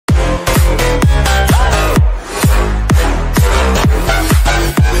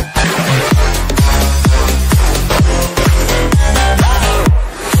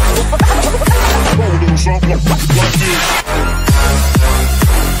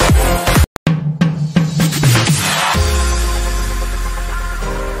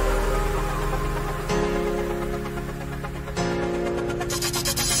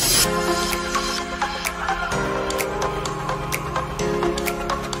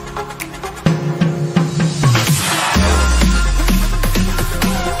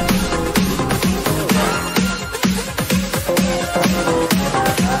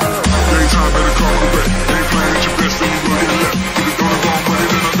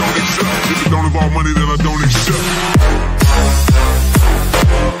don't involve money, then I don't accept.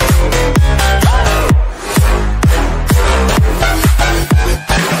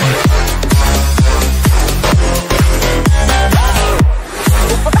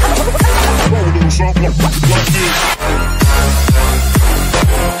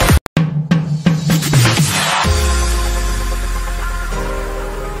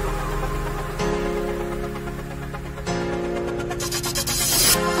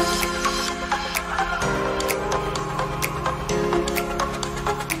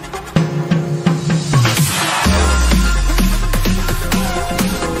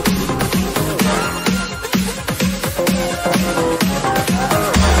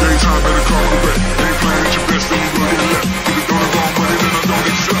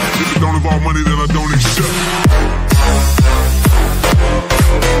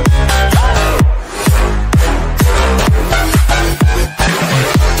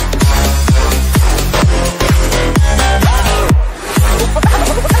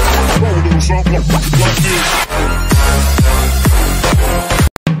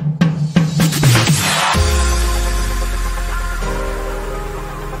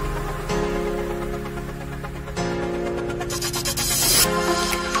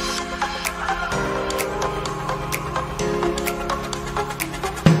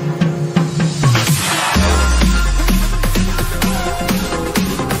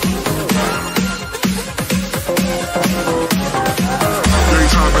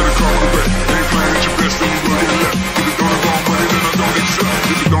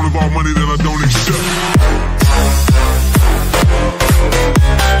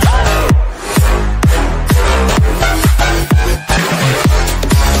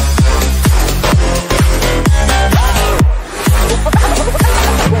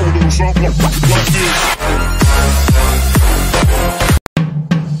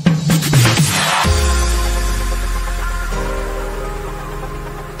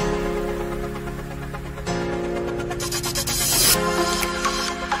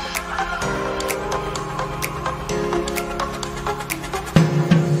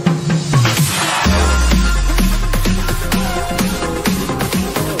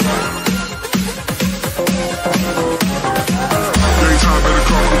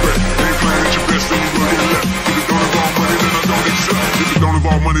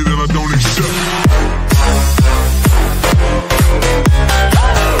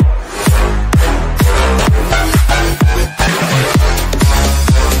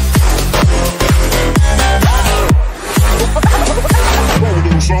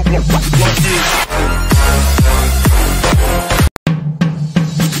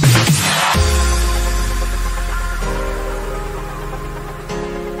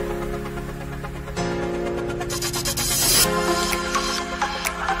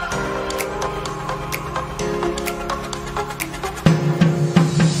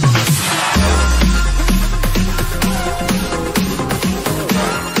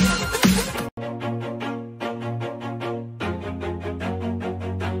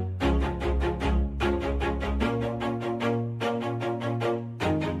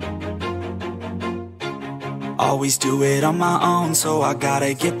 Always do it on my own, so I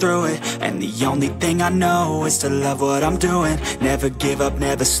gotta get through it. And the only thing I know is to love what I'm doing. Never give up,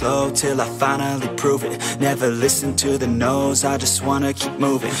 never slow, till I finally prove it. Never listen to the no's, I just wanna keep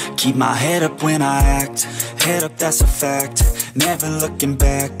moving. Keep my head up when I act, head up, that's a fact. Never looking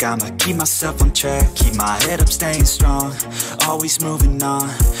back, I'ma keep myself on track. Keep my head up, staying strong, always moving on.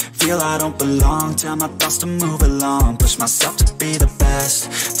 Feel I don't belong, tell my thoughts to move along. Push myself to be the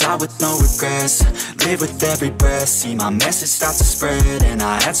best, die with no regrets. Live with every breath, see my message start to spread. And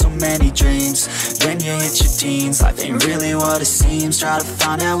I had so many dreams, then you hit your teens. Life ain't really what it seems, try to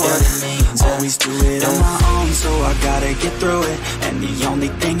find out what it means. Always do it on my own, so I gotta get through it. And the only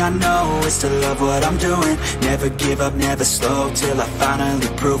thing I know is to love what I'm doing. Never give up, never slow, till I finally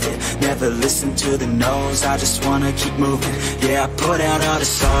prove it. Never listen to the no's, I just wanna keep moving. Yeah, I put out all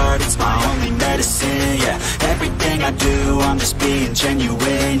this art, it's my only medicine. Yeah, everything I do, I'm just being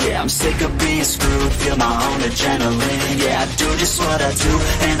genuine. Yeah, I'm sick of being screwed, feel my own adrenaline. Yeah, I do just what I do,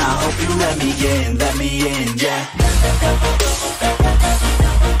 and I hope you let me in, yeah.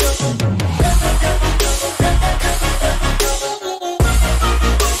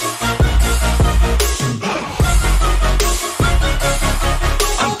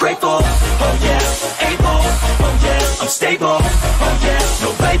 I'm grateful, oh yeah, able, oh yeah, I'm stable, oh yeah, no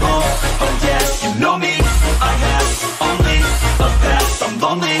label, oh yeah, you know me, I have only a path, I'm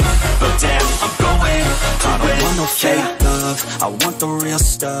lonely, but damn, I'm going, I want no fake love, I want the real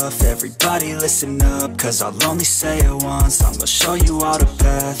stuff, everybody listen up, cause I'll only say it once. I'm gonna show you all the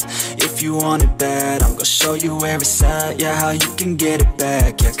path, if you want it bad. I'm gonna show you where it's at, yeah, how you can get it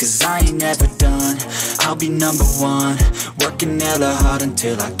back. Yeah, cause I ain't never done, I'll be number one. Working hella hard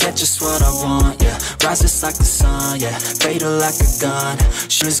until I get just what I want, yeah. Rise just like the sun, yeah, fatal like a gun.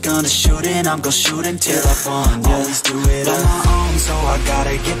 Shooters gonna shoot and I'm gonna shoot until I won, yeah. Always do it on my own, so I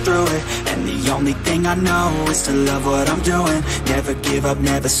gotta get through it. And the only thing I know is to love what I'm doing. Never give up,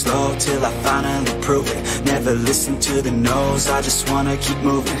 never slow, till I finally prove it. Never listen to the no's, I just wanna keep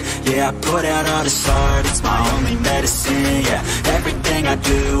moving. Yeah, I put out all this art, it's my only medicine, yeah. Everything I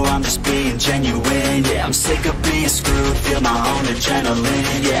do, I'm just being genuine, yeah. I'm sick of being screwed, feel my own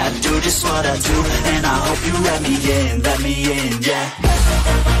adrenaline, yeah. I do just what I do, and I hope you let me in, yeah.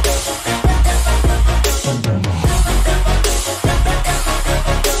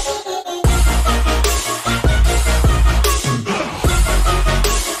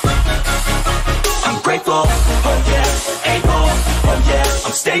 Grateful, oh yeah, able, oh yeah,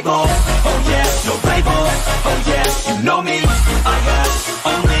 I'm stable, oh yeah, no label, oh yeah, you know me, I have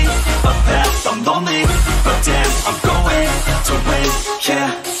only a path, I'm lonely, but damn, I'm going to win,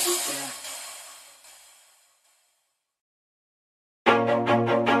 yeah.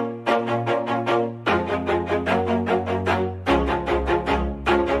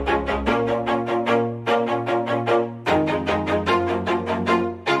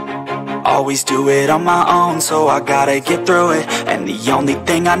 Always do it on my own, so I gotta get through it. And the only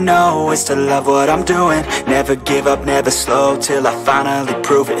thing I know is to love what I'm doing. Never give up, never slow, till I finally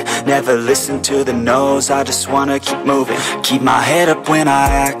prove it. Never listen to the no's, I just wanna keep moving. Keep my head up when I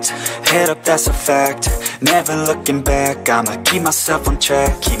act, head up, that's a fact. Never looking back, I'ma keep myself on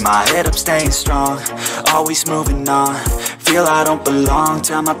track. Keep my head up, staying strong, always moving on. Feel I don't belong,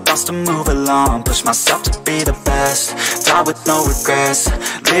 tell my thoughts to move along. Push myself to be the best, die with no regrets.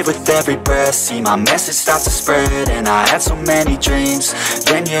 Live with every breath, see my message start to spread. And I had so many dreams,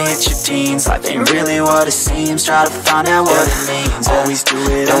 then you hit your teens. Life ain't really what it seems, try to find out what it means. Always do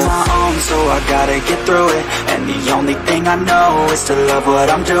it on my own, so I gotta get through it. And the only thing I know is to love what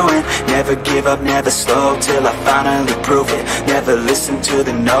I'm doing. Never give up, never slow, till I finally prove it. Never listen to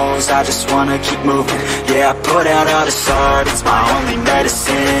the no's, I just wanna keep moving. Yeah, I put out all this art, it's my only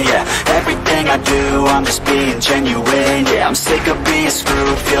medicine, yeah. Everything I do, I'm just being genuine, yeah. I'm sick of being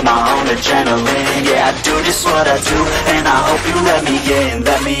screwed, feel my own adrenaline, yeah. I do just what I do, and I hope you let me in,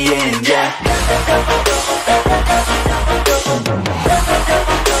 yeah.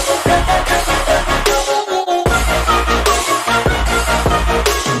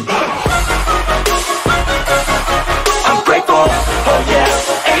 I'm grateful, oh yeah,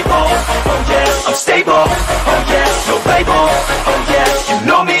 able, oh yeah, I'm stable, oh yeah, no label, oh yeah, you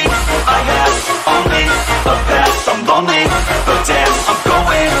know me, I have only a path, I'm lonely, but damn, I'm going to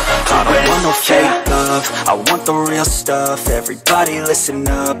win. I don't want no fake love, I want the real stuff. Everybody listen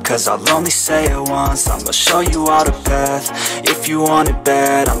up, cause I'll only say it once. I'm gonna show you all the path, if you want it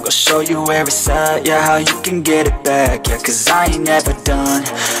bad. I'm gonna show you where it's at, yeah, how you can get it back. Yeah, cause I ain't never done,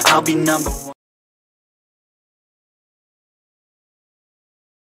 I'll be number one.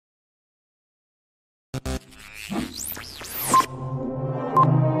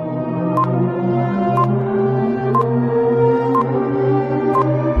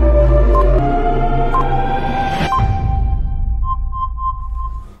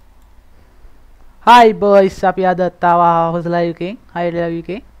 Hi boys, අපි අද තව හොසලා යුකෙන් හයිලා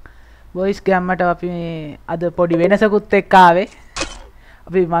යුකෙන් boys ගෑම්මට අපි මේ අද පොඩි වෙනසකුත් එක්ක ආවේ.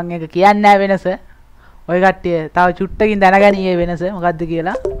 අපි මම එක කියන්නේ නැහැ වෙනස. ඔය කට්ටිය තව චුට්ටකින් දැනගනීයේ වෙනස මොකද්ද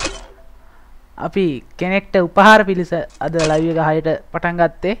කියලා. අපි කෙනෙක්ට උපහාර පිළිස අද ලයිව් එක 6ට පටන්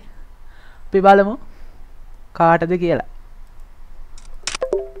ගත්තේ. අපි බලමු කාටද කියලා.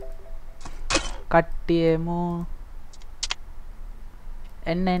 කට්ටියමු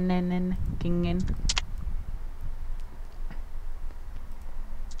එන්න කින් එන්න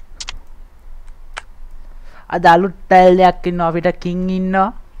අද අලුත් ටයිල් එකක් ඉන්නවා අපිට කින් ඉන්නවා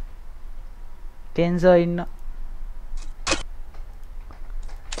ටෙන්සර් ඉන්නවා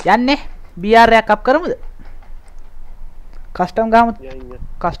යන්නේ BR එකක් අප් කරමුද කස්ටම්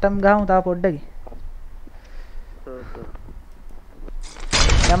ගහමු තා පොඩ්ඩකින්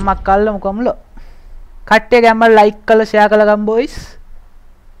යම්මක් කල්ලමු කොම්ලෝ කට්ටිය ගැම්ම ලයික් කරලා ෂෙයා කරලා ගම් බොයිස්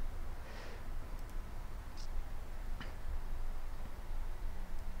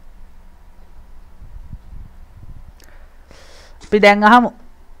අපි දැන් අහමු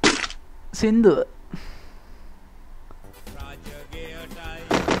සින්දුව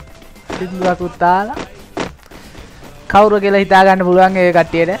සින්දුවක් උතාලා කවුරු කියලා හිතා ගන්න පුළුවන් ඒ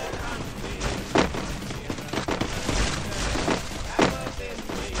කට්ටියට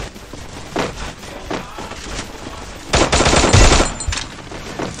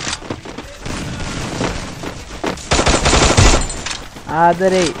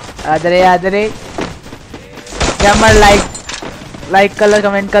ආදරේ ගැම්මට like කරලා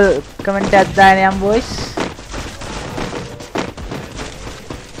comment එකක් දාන්න යම් boys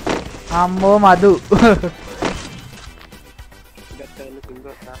අම්මෝ මදු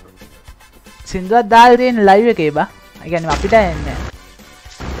සින්දුවක් දාලා තියෙන live එකේ බා. ඒ කියන්නේ අපිට එන්නේ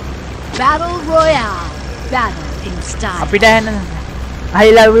Battle Royale. Battle in style. අපිට එන්නේ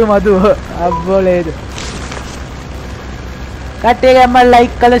I love you මදු අබ්බෝ ලේද. කට්ටිය ගැම්මට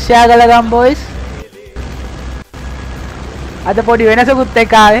like කරලා share කරලා ගම් boys. අද පොඩි වෙනසකුත්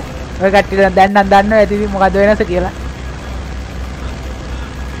එක්ක ආවේ. ඔය කට්ටිය දැන් නම් දන්නවා ඇති ඉතින් මොකද්ද වෙනස කියලා.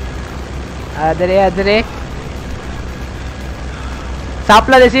 ආදරේ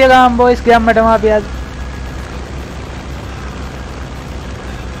සප්ලා 200 ගාම් බොයිස් ගැම්මටම අපි අද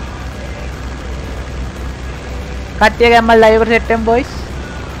කට්ටිය ගැම්මල් ලයිව් එකට සෙට් එම් බොයිස්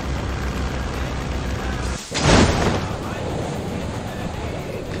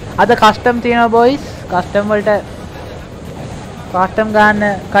අද කස්ටම් තියෙනවා බොයිස් කස්ටම් වලට කස්ටම් ගන්න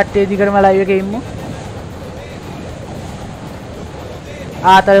කට්ටිය දිගටම ලයිව් එකේ ඉමු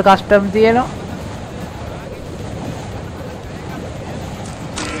ආතල් කස්ටම් තියෙනවා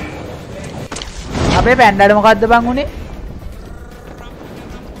අපේ පැන්ඩාට මොකද්ද බං උනේ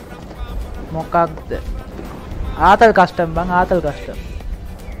මොකක්ද ආතල් කස්ටම් බං ආතල් කස්ටම්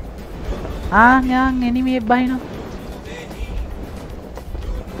යාන් එනිමි එක බහිනවා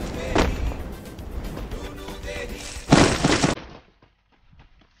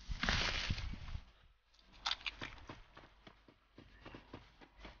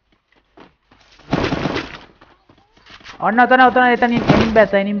ඔන්න ඔතන එතන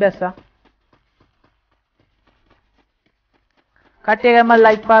එනින් බැස්සා කට්ටිය ගම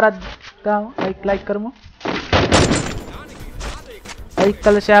ලයික් පාරක් ගාමු ලයික් කරමු ලයික්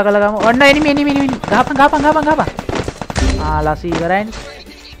කරලා ෂෙයා කරලා ගමු ඔන්න එනිමි ගහපන් ලසි ඉවරයිනේ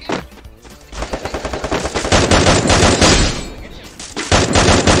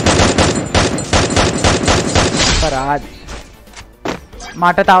පරාද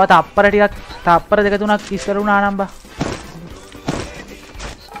මට තව තප්පර දෙක තුනක් ඉස්සර වුණා නම් බා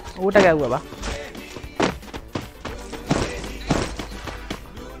ඌට ගැව්වා බා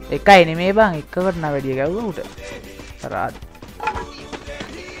එකයි නෙමේ බං එකකට නා වැඩි ගැව්වා ඌට පරාද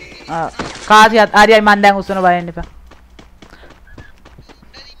කාසියත් ආරියයි මන් දැන් උස්සන බය වෙන්න එපා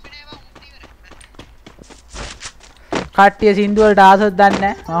කට්ටිය සින්දු වලට ආසත්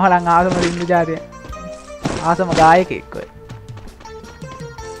දන්නේ නැහැ මම නම් ආසම සින්දු ජාතිය ආසම ගායකෙක් ඔය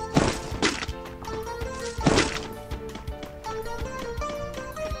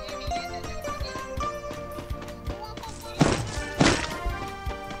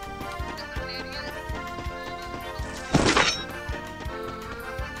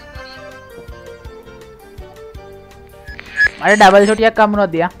අර ඩබල් ෂොටියක්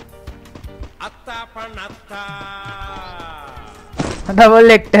හම්බුනොත් දියා අත්තා පනත්තා ඩබල්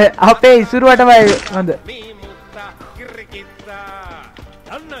එක්ට අපේ ඉසුරුවටමයි හොඳ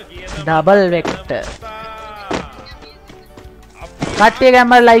ඩබල් වෙක්ට කට්ටිය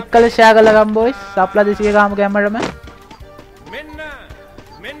ගැම්මට ලයික් කරලා ෂෙයා කරලා ගම් බොයිස් සප්ලා 200 ගාමු ගැම්මටම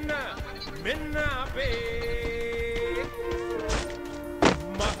මෙන්න අපේ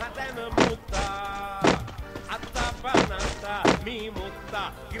මහතන මුත්තා අත්තා පනත්තා මී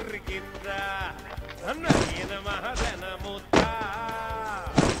මුත්තා කිරිකිත්තා අන්න කියන මහතන මුත්තා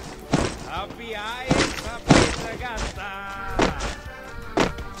අපි ආයේ සපේට ගත්තා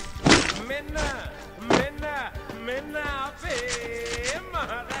මෙන්න අපේ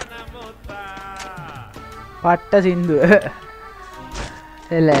මහතන මුත්තා පට්ට සින්දුව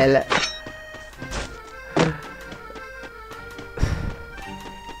එල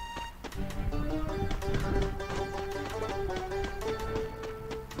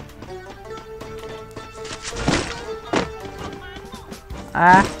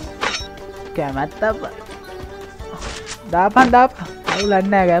කැමැත්ත දාපන් අවුලක්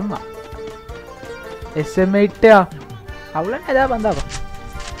නෑ ගැම්මා SM ඉට්ට අවුලක් නෑ දාපන්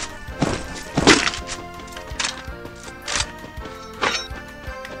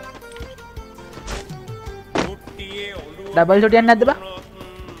ඩබල් ෂොටියක් නැද්ද බා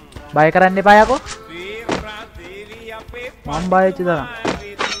බය කරන්න එපා යකෝ මම බය වෙච්ච තරම්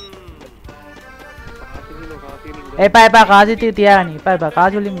එපා කාසි තියාගනි එපා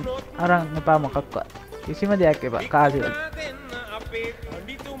කාසි වලින් අරන් එපා මොකක්වත් කිසිම දෙයක් එපා කාසි වලින්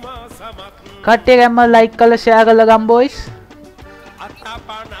කට්ටිය ගැම්ම ලයික් කරලා ෂෙයා කරලා ගම් බොයිස්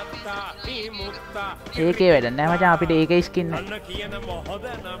ඒකේ වැඩ නෑ මචං අපිට ඒකේ ස්කින් නෑ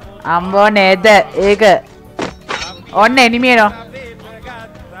අම්බෝ නේද ඒක ඔන්න එනිමි එනවා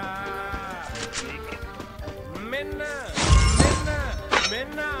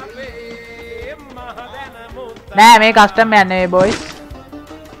නෑ මේ කස්ටම් යන්නේ මේ බොයිස්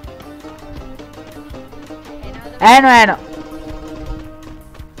ඇනෝ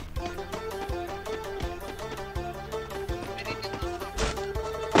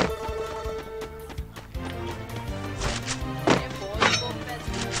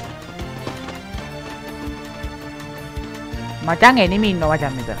මචං එනිමි ඉන්නවා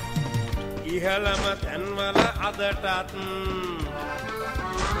මචං මෙතන ඉහළම තැන්වල අදටත්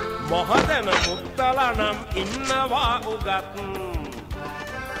මොහදන මුත්තලා නම් ඉන්නවා උගත්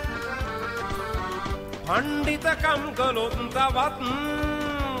පණ්ඩිතකම් කළොත් තවත්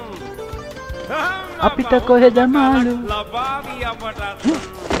අපිට කොහෙද මාළු ලබාවි අපටත්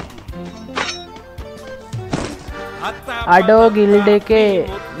අඩෝ ගිල්ඩ් එකේ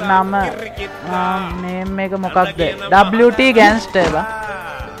නම නේම් එක මොකක්ද WT ගෑන්ස්ටර් බා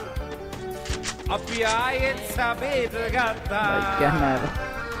අපි ආයෙත් සබේට ගත්තා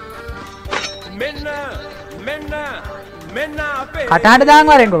මෙන්න අපේ කටහඬ දාන්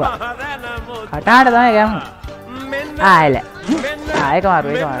වරෙන් කොබා කටහඬ තමයි ගමු ආයල ඒක මාරු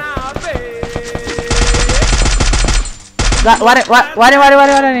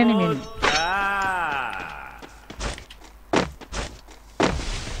වර නෙමෙයි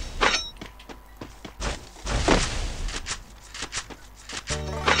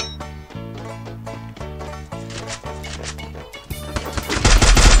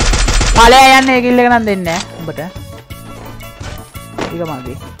පලයා යන්නේ ඒ කිල් එක නම් දෙන්නේ නැහැ උඹට. ඒක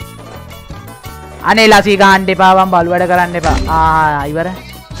මගේ. අනේ ලසී ගහන්න එපා වම් බලු වැඩ කරන්න එපා. ඉවර.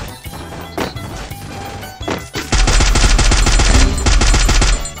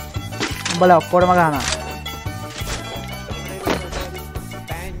 උඹලා ඔක්කොටම ගහනවා.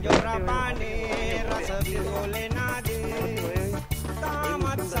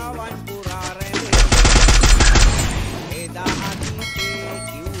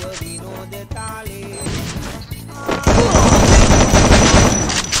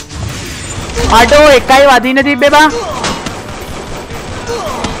 අඩෝ එකයි වදින්න තිබ්බේ බා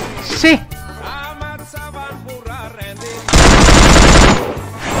සි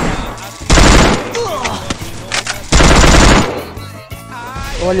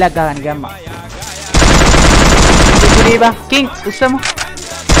ඕල්ලක් ගන්න ගම්මා ඉතිරි බා කිං උස්සමු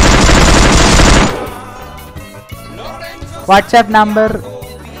WhatsApp number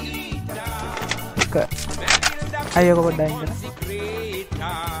අයියෝ පොඩ්ඩක් ඉන්න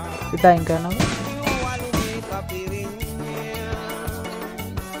kita ingin apa?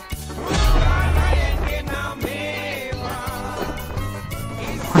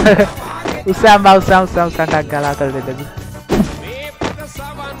 usah tak galau kalau itu.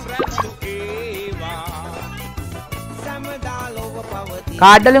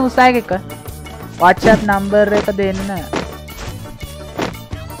 Kadal yang usah ke? WhatsApp number reka denna.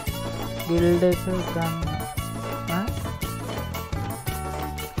 Guild itu kan.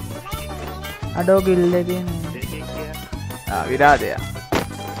 අඩෝ ගිල්ඩ් එකේ විරාදය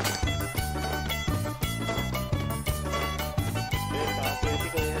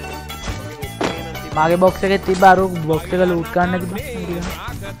මගේ බොක්ස් එකේ තිබ්බ අර බොක්ස් එක ලූට් ගන්න තිබ්බා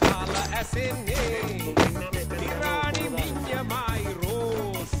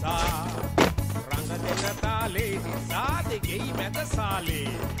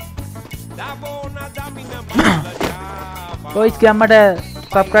boys ගැම්මට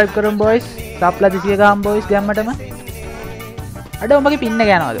subscribe කරමු boys සප්ලා 200 ගාම් boys ගැම්මටම අඩෝ මගේ පින්න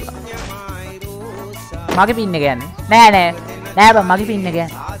ගෑනවද මගේ පින්න ගෑන්නේ නෑ බං මගේ පින්න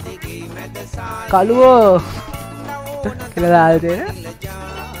ගෑන්නේ කළුවෝ කියලා දාලා තියෙන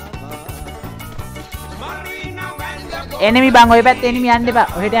එනිමි බං ඔය පැත්තේ එනිමි යන්න එපා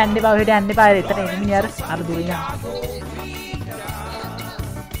ඔහෙට යන්න එපා එතන එනිමි අර දුරින්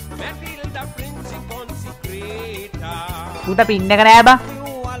උට පින්න එක නෑ බං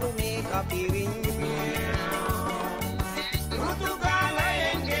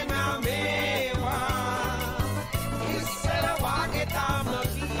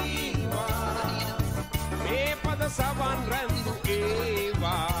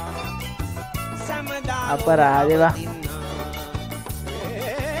අපරාධේ වා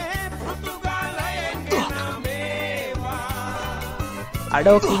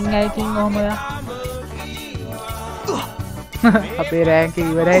අඩෝ කින් ඔහම අපේ රෑන්ක් එක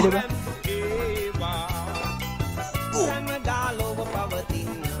ඉවරයිද බං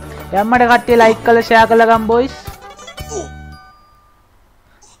යම්මඩ කට්ටිය ලයික් කරලා ෂෙයා කරලා ගම් බොයිස්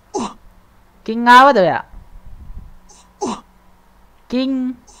කින් ආවද ඔයා කින්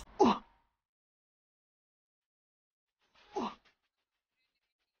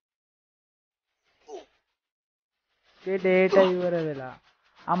ගේ data ඉවර වෙලා.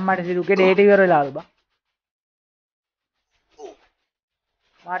 අම්මට සිරුගේ data ඉවර වෙලාලු බා.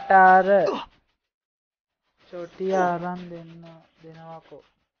 මට අර චොටි අරන් දෙනවාකෝ.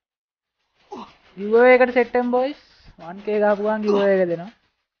 giveaway එකට set them boys 1k ගහපු ගමන් giveaway එක දෙනවා.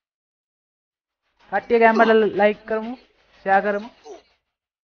 කට්ටිය ගැම්මට like කරමු, share කරමු.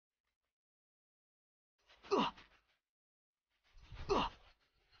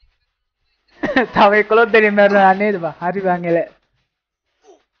 තව 11 දෙනෙක් මරනවා නේද බා? හරි බං එල.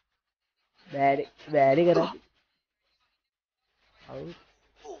 බෑඩි කරා. ඔව්.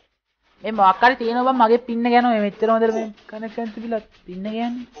 මේ මොකක් හරි තියෙනවා බං මගේ පින්න ගෑනවා මේ මෙච්චර හොඳට මේ කනෙක්ෂන් තිබිලා පින්න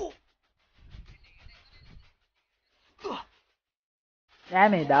ගෑන්නේ. නෑ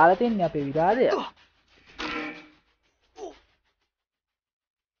මේ දාලා තින්නේ අපේ විරාදය.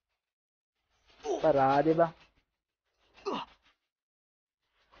 පරාදේ බං.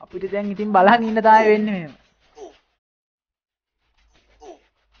 අපිට දැන් ඉතින් බලන් ඉන්න තමයි වෙන්නේ මෙහෙම.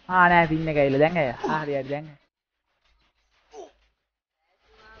 නෑ පින්න ගෑවිලා දැන් අය. හරි හරි දැන්.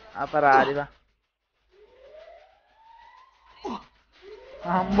 අපරාදේ බං.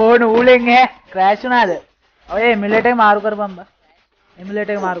 අම්බෝ නූලෙන් ඈ ක්‍රෑෂ් වුණාද? ඔය එමුලේටර් එක මාරු කරපන් බං.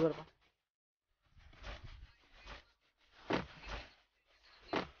 එමුලේටර් එක මාරු කරපන්.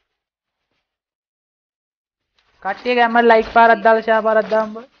 කට්ටිය ගැම්මල් ලයික් පාරක් දාලා ෂෙයා පාරක්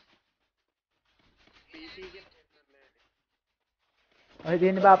දාන්න බං. ඔය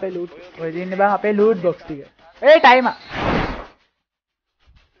දෙන්නේ බං අපේ ලූට්. ඔය දෙන්නේ බං අපේ ලූට් බොක්ස් ටික. ඒ ටයිමර්.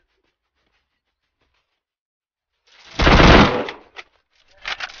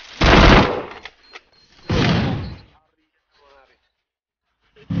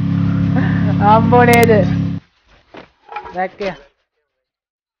 අම්බෝ නේද? දැක්කේ.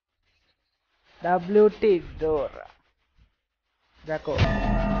 WT door. දැකෝ.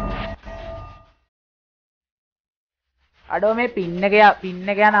 අඩෝ මේ පින්න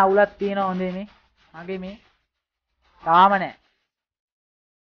එක යන අවුලක් තියෙනවා හොඳේ මේ. මගේ මේ තාම නැහැ.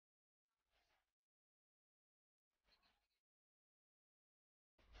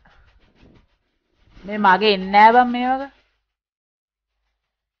 මේ මගේ එන්නේ නැහැ බං මේ වගේ.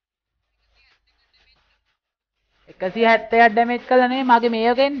 170ක් ඩැමේජ් කළා නේ මගේ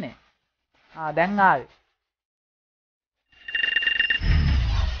මේක එන්නේ. දැන් ආවේ.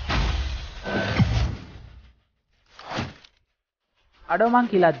 අඩෝ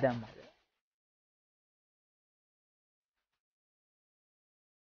මං කිලක් දැම්මා.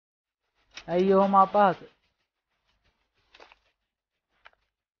 අයියෝ මම අපහස.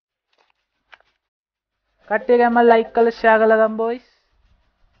 කට්ටිය ගම ලයික් කරලා ෂෙයා කරලා ගම් බොයිස්.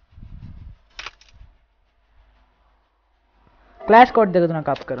 ක්ලෑෂ් කෝඩ් දෙක තුනක්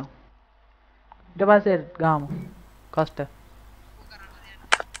අප් කරමු. ඊට පස්සේ ගාමු. කස්ට.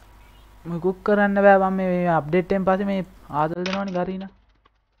 මුකුත් කරන්න බෑ මම මේ අප්ඩේට් එකෙන් පස්සේ මේ ආදල් දෙනවනේ ගරීනා.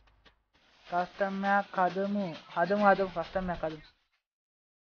 කස්ටම් එකක් හදමු කස්ටම් එකක් හදමු.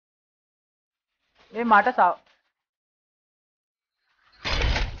 මේ මට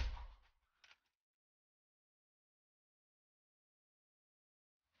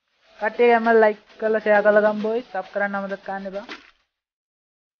කට්ටිය ගම ලයික් කරලා ෂෙයා කරලා ගම් බොයිස්. සබ් කරන්න අමතක කරන්න එපා.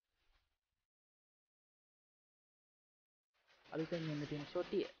 අලුතෙන් එන්න තියෙන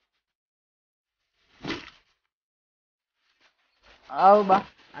ෂොටිය. ආව බා.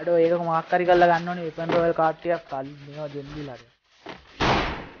 අඩෝ ඒක මොකක් හරි කරලා ගන්න ඕනේ වෙපන් රොයල් කාඩ් ටිකක් කලින් මේවා දෙන්න දීලා හරි.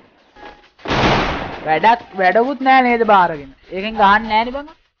 වැඩකුත් නෑ නේද බාරගෙන. ඒකෙන් ගහන්න නෑනේ බං.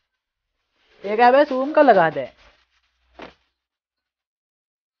 ඒක හැබැයි zoom කරලා ගහදෑ.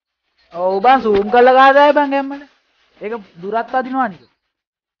 ඔව් බං zoom කරලා ගහදෑ බං ගැම්මට. ඒක දුරත් අදිනවා අනික.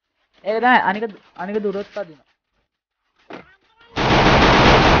 ඒක තමයි අනික දුරත් අදිනවා.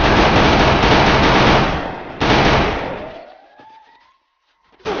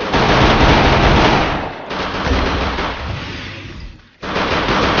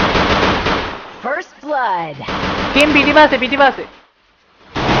 First blood. Kim පිටිපස්සේ.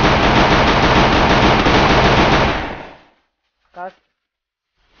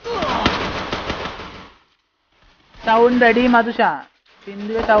 Sound ready Madusha.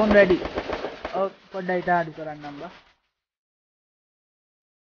 Sinduwe sound ready. ඔව් පොඩ්ඩයි ඊට අඩු කරන්නම් බා.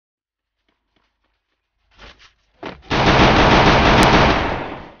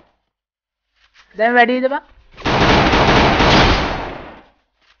 දැන් වැඩිද බා?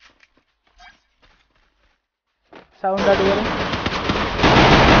 Sound අඩු කරමු.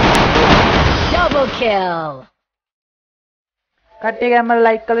 Double kill. කට්ටිය ගැම්මල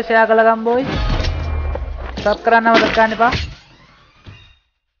ලයික් කරලා ෂෙයා කරලා ගම් බොයි. සබ් කරන්න මතක ගන්න එපා.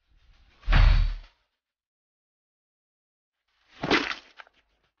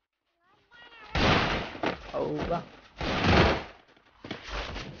 ඔව් බා.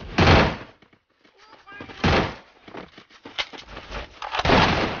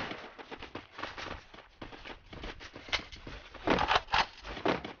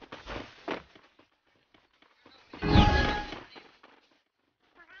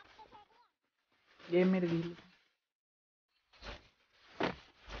 game එකට ගිහිල්ලා.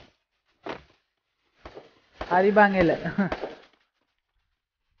 හරි බං එල.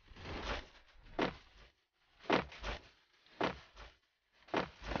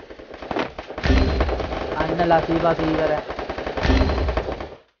 අන්න ලසීපා සීවර.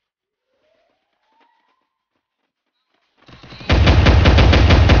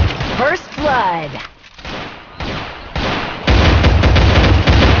 First blood.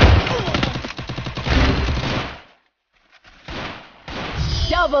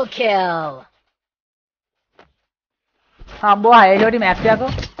 Double kill. හම්බෝ 6 ෂොටි Max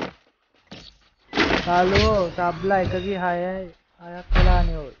යකෝ. හලෝ සබ්ලා එකගේ 6යි 6ක්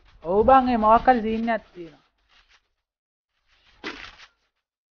වෙලානේ ඔය. ඔව් බං ඒ මොකක් හරි සීන් එකක් තියෙනවා.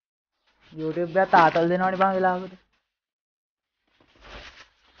 YouTube එක තාතල් දෙනවනේ බං වෙලාවකට.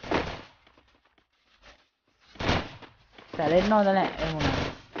 සැලෙන්න හොඳ නැහැ එහෙම උනා.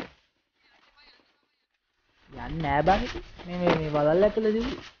 යන්නේ නෑ බං ඉතින්. මේ බලල් ඇතුලේ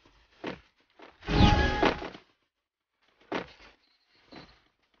දිවි.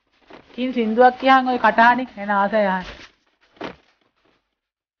 කින් සින්දුවක් කියහන් ඔය කටහනේ එන ආසය යහන්.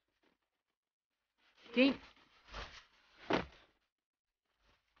 කින්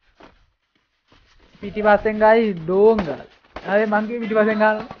පිටිපස්සෙන් ගායි ඩෝංග. ආයේ මං කිය පිටිපස්සෙන්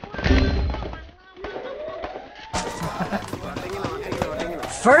ගානවා.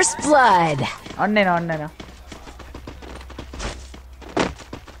 First blood. ඔන්න එනවා.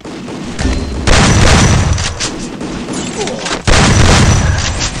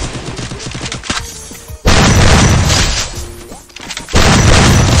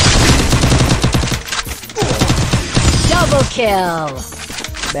 Double kill.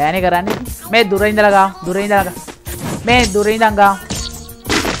 බෑනේ කරන්නේ. මේ දුර ඉඳලා ගාමු. මේ දුර ඉඳන් ගාමු.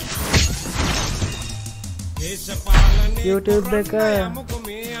 YouTube එක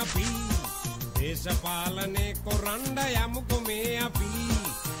දේශපාලනේ කොරණ්ඩ යමුකෝ මේ අපි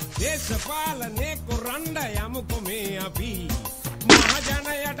දේශපාලනේ කොරණ්ඩ යමුකෝ මේ අපි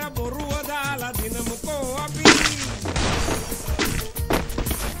මහජනයට බොරුව දාලා දිනමුකෝ අපි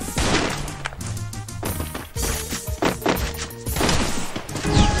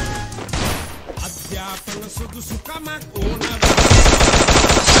අධ්‍යාපන සුදුසුකමක් ඕන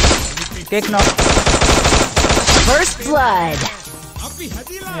කෙක් නෝ First blood.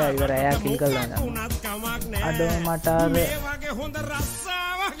 Ya, ibarat ya kill කළා නේද. අඩෝ මට අර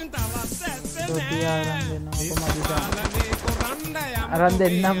තොටි ආරන් දෙනවා කොහමද අරන්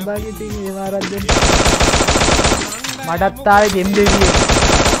දෙන්නම් බාගේ ඉතින් ඒව අරන් දෙන්න. මඩත් ආවේ ගෙම් දෙවියෝ.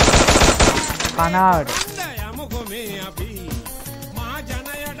 කනාවට.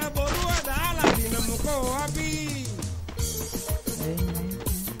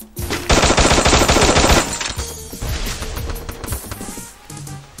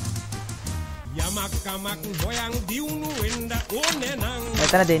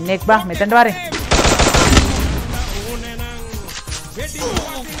 මෙතන දෙන්නෙක් බා මෙතනට වරේ.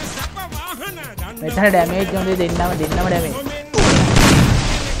 මෙතන ඩැමේජ් හොඳේ දෙන්නම ඩැමේජ්.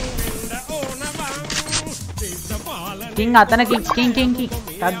 කිං අතන කිං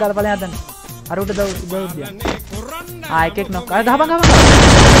ටක් ගාලා බලන්න අතන. අරුට දවුද්දියා. එකෙක් නොක්. ගහපන්.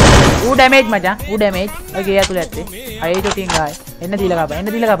 ඌ ඩැමේජ් මචං. ඌ ඩැමේජ්. ඔය ගේ ඇතුළේ ඇත්තේ. අය ටොටින් ගායි. එන්න දීලා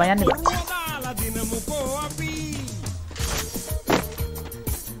ගහපන්. යන්න බෑ.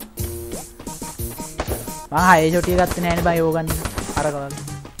 මම හය ෂොටි ගත්තේ නෑනේ බං යෝ ගන්න අර කවල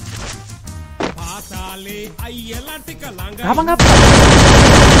පාතාලේ අයියලා ටික ළඟ ගහපන්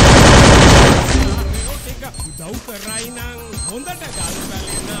උදව් කරයි නම් හොඳට ගල්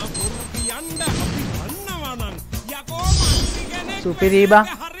බැලෙන පුරු කියන්න අපි ගන්නවා නම් යකෝ මන්ති කෙනෙක් සුපිරි බං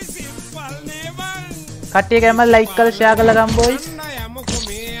හරි සිම්පල් නේ බං කට්ටිය කැමල් ලයික් කරලා ෂෙයා කරලා ගම් බොයිස්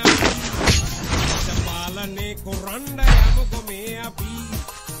දේශපාලනේ කොරන්න යමුකෝ මේ අපි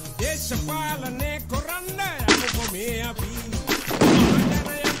දේශපාලනේ කොරන්න යමුකෝ මේ අපි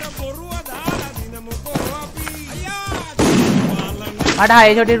මහජනයට බොරුව දාලා දිනමුකෝ අපි අයියා මට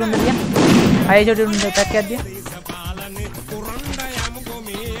හය ෂොටි රුන්ද දියා හය ෂොටි රුන්ද පැක්කයක් දියා දේශපාලනේ කොරන්න යමුකෝ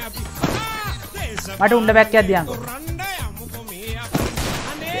මේ අපි මට උණ්ඩ පැක්කයක් දියා කොරන්න යමුකෝ මේ අපි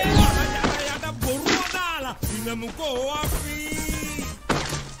අනේ මහජනයට බොරුව දාලා දිනමුකෝ අපි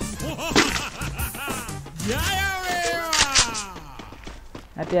Jaya Wewa.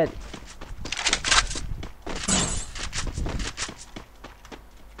 Hati-hati.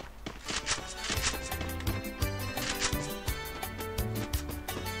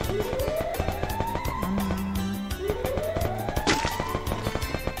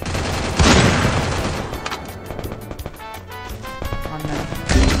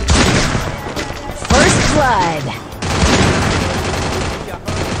 First blood.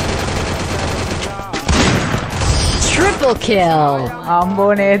 Triple kill. අම්බෝ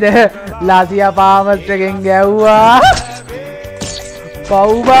නේද ලාසියා පාමස් එකෙන් ගැව්වා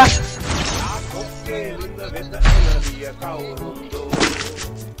පව්බා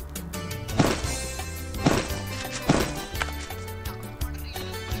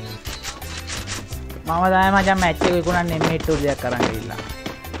මම තමයි මචං මැච් එක විකුණන්නේ M8 දෙයක් කරන් ගිහිල්ලා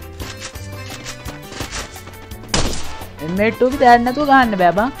M8 එක දැන් නැතුව ගහන්න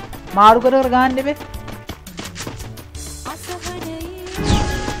බෑ බං මාරු කර කර ගහන්න ඉබේ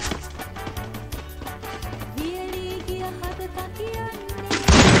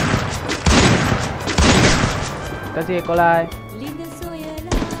Kasih kolai.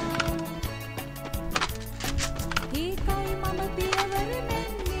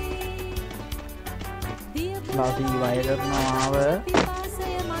 Lagi wire nawa.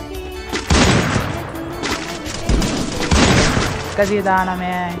 Kasih dana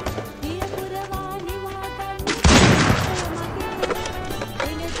me.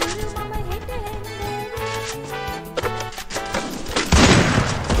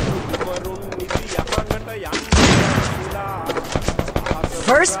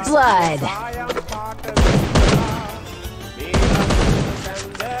 First blood.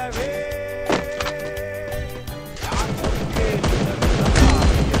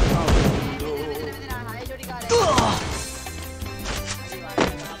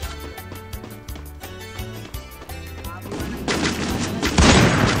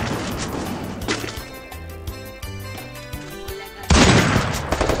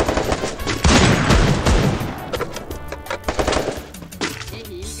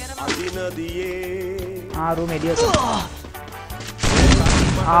 Room media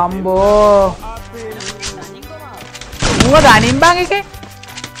ambo gua ganin bang iki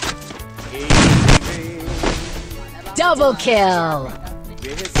Double kill.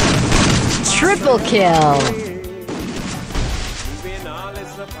 Triple kill.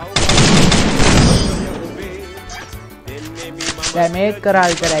 damage करा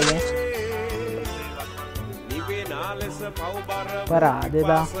विचारायचे पर आधे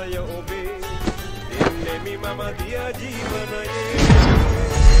बा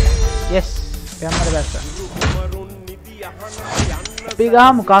yes camera basta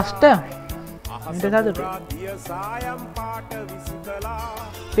pigam cast inte sadu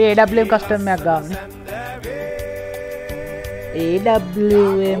PWM custom එකක් ගන්න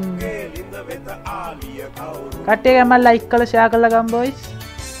AWM කට්ටිය මම like කරලා share කරලා ගම් boys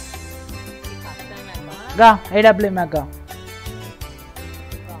ගා AWM එකක් ගා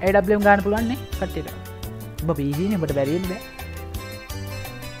AWM ගන්න පුළුවන් නේ කට්ටියට ඔබ busy නේ ඔබට බැරි වෙන්නේ බෑ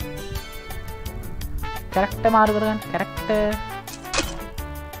character මාරු කරගන්න character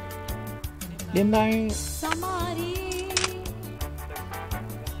දෙන්නයි සමාරි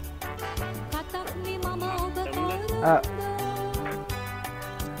කතක්නි මම ඔබ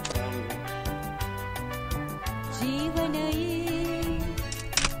ජීවනයේ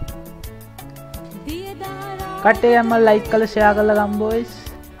දියදාරා කට්ටිය මම like කරලා share කරලා ගම් boys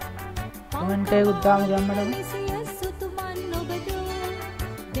comment එකකුත් දාමු ගම්මඩම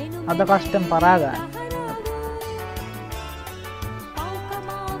අද කස්ටම් පරා ගන්න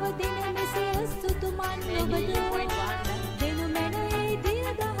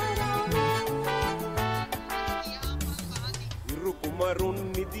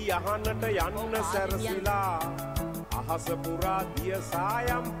යහනට යන්න සැරසිලා අහස පුරා දිය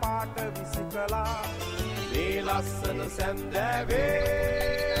සායම් පාට විසිකලා මේ ලස්සන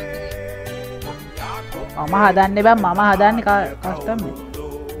සැන්දෑවේ මම හදන්නේ බං මම හදන්නේ කස්ටම්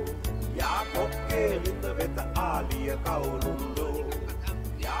යාකොක්කේ ලිඳ වෙත ආලිය කවුරුන්දෝ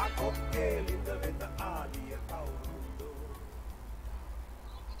යාකොක්කේ ලිඳ වෙත ආලිය කවුරුන්දෝ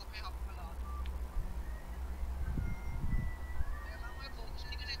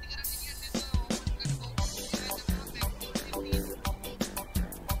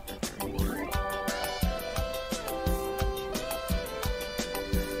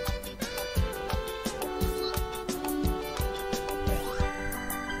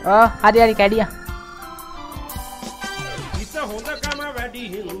හරි කැඩියා හිත හොඳකම වැඩි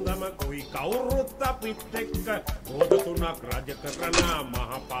හින්දම කොයි කවුරුත් අපිත් එක්ක හොද තුනක් රජ කරන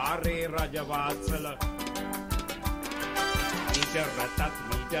මහ පාරේ රජවාසල මීටර් නැතත්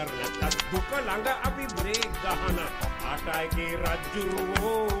දුක ළඟ අපි බ්‍රේක් ගහන ආටායගේ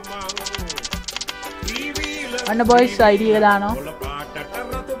රජුරෝ මං අන්න boys ID එක දානවා කොළ පාටට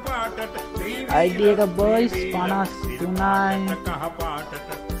රතු පාටට ID එක boys 53යි කහ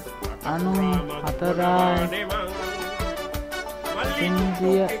පාටට 94යි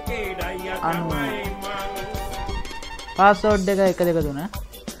 390 password එක 123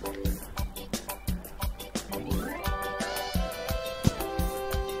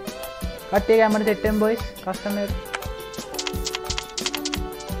 කට්ටිය කැමරේ සෙට් වෙමු බොයිස් කස්ටමර් එක.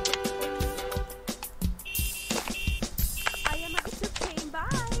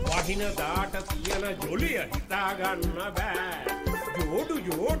 වහින දාට තියෙන ජොලිය හිතා ගන්න බෑ.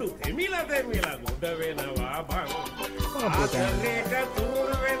 ජෝඩු තෙමිල ගොඩ වෙනවා බං. ආදරේට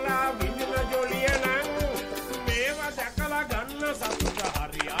තුරු වෙලා විඳින ජොලිය නම් මේවා දැකලා ගන්න සතුට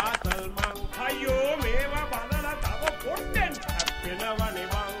හරි ආතල් මං. අයියෝ මේවා බලලා තව පොඩ්ඩෙන් හැප්පෙනවනේ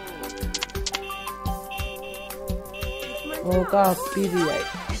බං. ඕක අප්පිරියයි.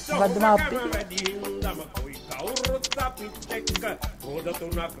 මොකද්ද මා අප්පි? කවුරුත් අපිත් එක්ක රෝද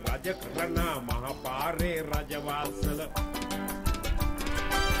තුනක් රජ කරන මහ පාරේ රජවාසල.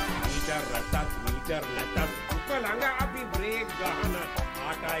 මීටර් නැතත් දුක ළඟ අපි බ්‍රේක් ගහන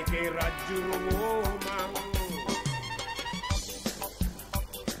ආටයිකේ රජ්ජුරුවෝ මං.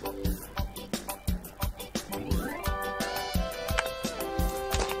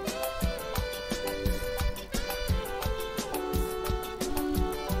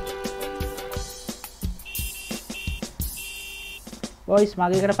 බොයිස්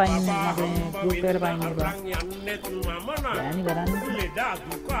මගේ එකට පයින් මගේ ගෲප් එකට පයින් බා. යන්නෙත් මම නම් යන්නේ කරන්නේ. ලෙඩා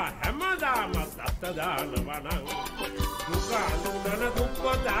දුක හැමදාම සත්ත දානවනම් දුක අනුනන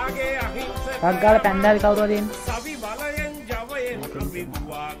දුක්පතාගේ අහිංසක රග්ගාල පැන්ඩාවි කවුරු හරි එන්නේ. සවි බලයෙන් ජවයෙන් අපි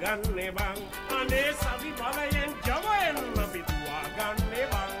දුවා ගන්නේ බං. අනේ සවි බලයෙන් ජවයෙන් අපි දුවා ගන්නේ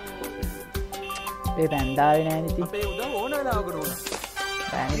බං. මේ පැන්ඩාවේ නෑ නේ ඉතින්. අපේ උදව් ඕන වෙලාවකට ඕන.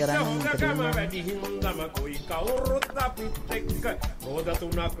 පෑන් කරන්නේ වැඩි හින්දම කොයි කවුරුත් අපිත් එක්ක රෝද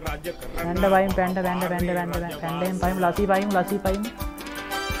තුනක් රජ කරන පැන්ඩ වයින් පැන්ඩෙන් පයින් ලසී පයින්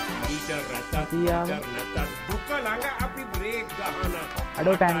දුක ළඟ අපි බ්‍රේක් ගහන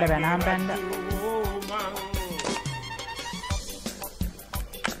අඩෝ පැන්ඩ පැනහම් පැන්ඩ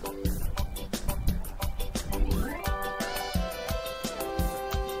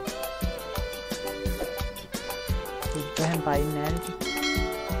සුද්දහෙන් පයින් නෑ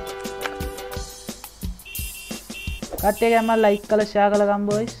කට්ටිය ගැම්මල් ලයික් කළ ෂෙයා කළගම්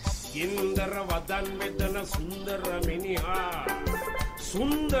බොයිස්. ගින්දර වදන් වෙදන සුන්දර මිනිහා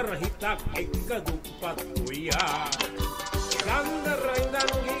සුන්දර හිතක් එක්ක දුප්පත් ගොයියා. ගන්දර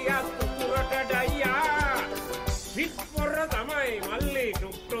ඉඳන් ගියත් උතුරට ඩයියා. පිට පොර තමයි මල්ලි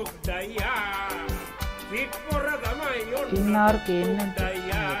ටුක් ටුක් ඩයියා. පිට පොර තමයි කින්නාර් කේන්න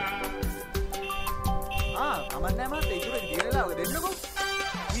ඩයියා. අමන්නෑ මට ඉතුරු දිනලා දෙන්නකෝ.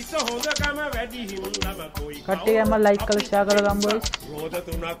 හොඳකම වැඩි හින්දම කොයි කට්ටිය ගැම්මල් ලයික් කළ ෂෙයා කළගම් බොයිස්. රෝද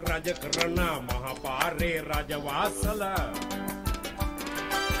තුනක් රජ කරන මහ පාරේ රජවාසල.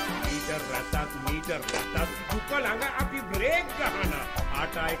 මීටර් රටත් දුක ළඟ අපි බ්‍රේක් ගහන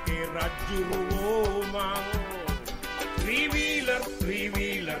ආටයිකේ රජ්ජුරුවෝ මං. ත්‍රීවීලර්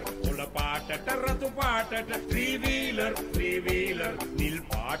කොළ පාටට රතු පාටට ත්‍රීවීලර් නිල්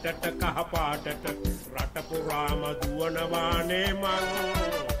පාටට කහ පාටට රට පුරාම දුවනවානේ මං.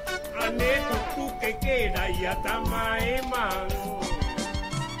 අනේ තුට්ටු කෙකේ ඩයියා තමයි මං.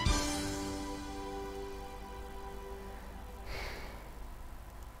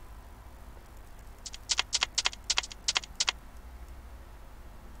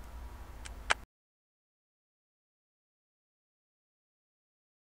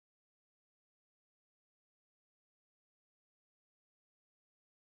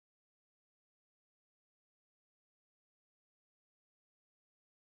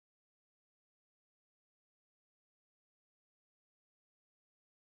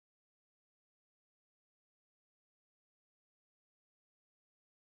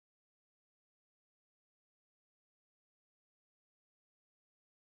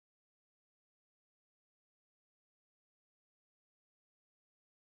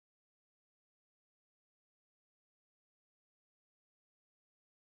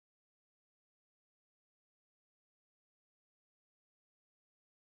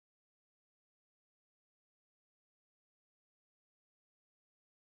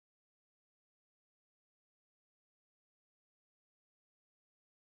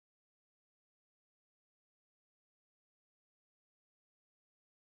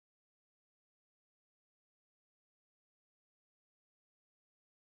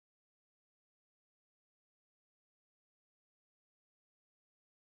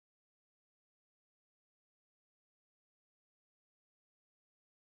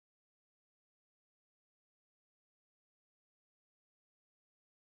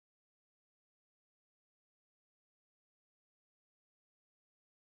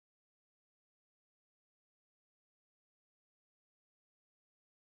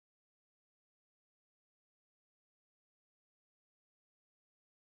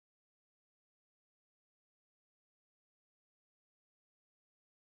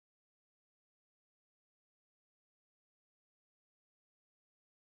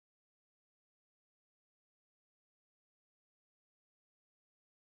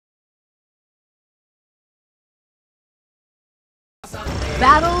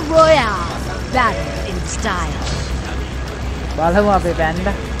 Battle Royale. Battle in style. බලමු අපේ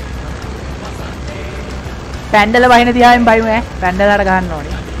පැන්ඩා. පැන්ඩල වහින තියාගෙන බයිමු ඈ. පැන්ඩලාට ගහන්න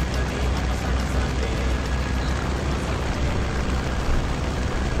ඕනේ.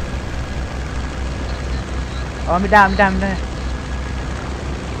 මිට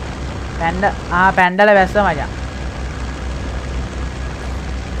පැන්ඩ පැන්ඩල වැස්ස මචං.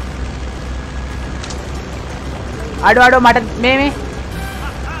 අඩු මට මේ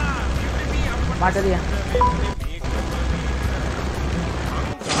මට දිය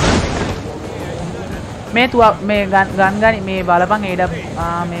මේ තුවා මේ ගන් ගනි මේ බලපන් ඒඩ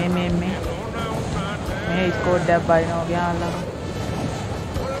මේ ස්කෝඩ් එකක් බයිනවා ගියාලා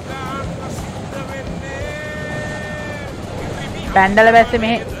පැන්ඩල වැස්සේ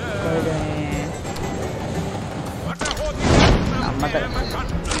මෙහෙ කොහෙද මේ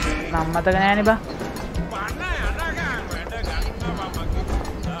නම්මතක නෑනේ බා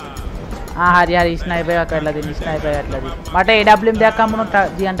හරි ස්නයිපර් එකක් කරලා දෙන්න ස්නයිපර් එකක් කරලා දෙන්න මට AWM දෙයක් හම්බුනොත්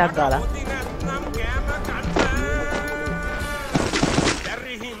දියන් ටක් ගාලා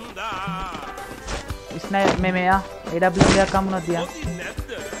ස්නයිපර් මේ AWM දෙයක් හම්බුනොත් දියන්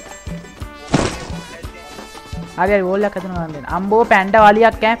හරි වෝල් එකක් හදනවා ගන්න දෙන්න අම්බෝ පැන්ඩ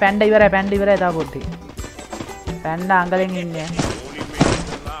වලියක් ඈ පැන්ඩ ඉවරයි තා පොඩ්ඩේ පැන්ඩ අඟලෙන් ඉන්නේ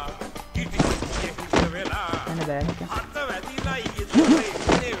එන්න බෑ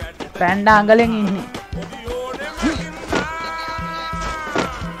පැන්ඩ අඟලෙන් ඉන්නේ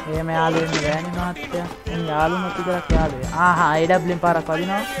එහෙම යාළු වෙන්න බෑනේ මහත්තයා මම යාළුනොත් විතරක් යාළුවේ AWM පාරක්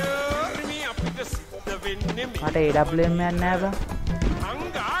වදිනවා මට AWM යන්නේ නෑ බා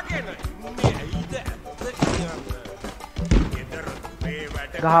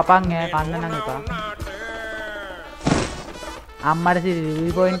ගහපන් ඈ කන්න නම් එපා අම්මට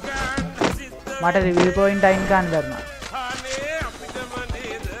රිවිව් පොයින්ට් මට රිවිව් පොයින්ට් අයින් කරන්න බැරිනා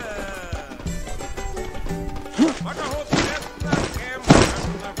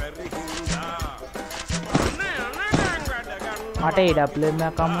මට AWM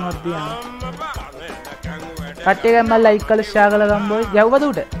එකක් හම්බුනොත් දියන් කට්ටියගෙන් මම ලයික් කරලා ෂෙයා කරලා ගම්බෝයි යවුවද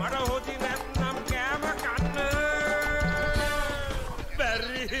උට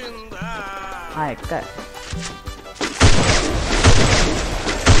එක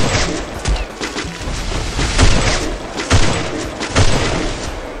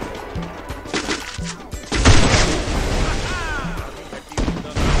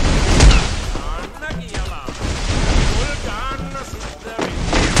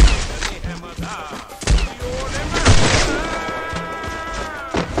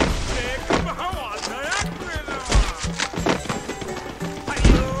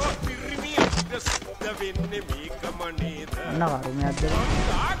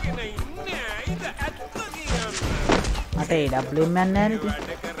මට AWM යන්නේ නැහැ නේද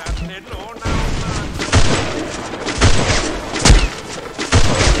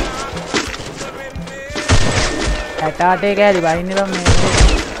ඇටාටේ කෑලි වහින්නේ බම් මේ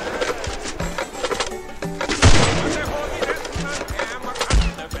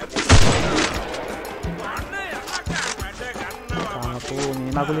ආපෝ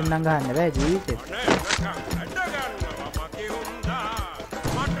මේ මගුලින් නම් ගහන්න බෑ ජීවිතේ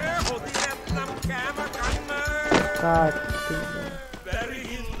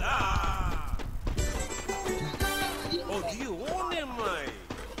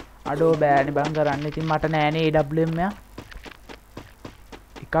අඩෝ බෑනේ බං කරන්න ඉතින් මට නෑනේ AWM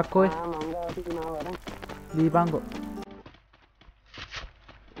එකක් ඔය දීපංගෝ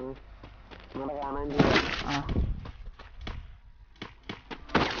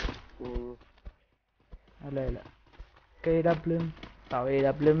එල AWM තව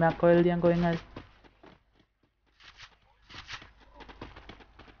AWM එකක් හොයලා තියන් කොහෙන් හරි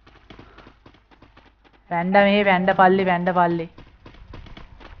පැන්ඩ මෙහි පැන්ඩ පල්ලි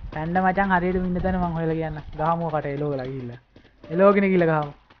පැන්ඩ මචං හරියට ඉන්න තැන මං හොයලා කියන්න ගහමු ඔකට එලෝගලා ගිහිල්ලා එලෝගෙන ගිහිල්ලා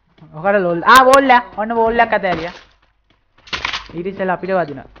ගහමු ඔකට ලෝල් බෝල් එක ඔන්න බෝල් එකක් අතෑරියා ඊට ඉස්සෙල්ලා අපිට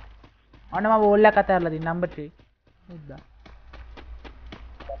වදිනවා ඔන්න මම බෝල් එකක් අතෑරලා දින් නම්බර් 3 උද්දා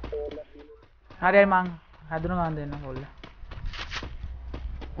හරියි මං හදුන ගන්න දෙන්න බෝල් එක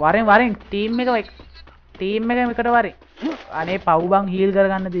වරෙන් ටීම් එක එකට වරෙන් අනේ පව් බං හීල්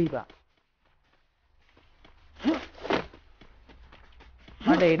කරගන්න දීපා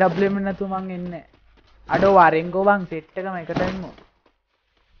මට AWM නැතුව මං එන්නේ අඩෝ වරෙන් ගෝ බං සෙට් එකම එකට ඉන්නු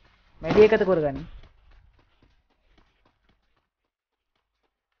මෙඩි එකත කරගනි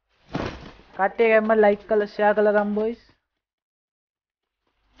කට්ටිය ගැම්ම ලයික් කරලා ෂෙයා කරලා ගම් බොයිස්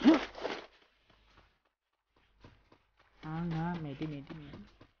මෙඩි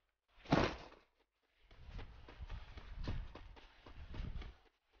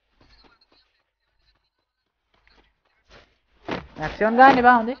මැක්සිමම් ගන්න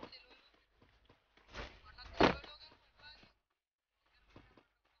එපා හොඳේ.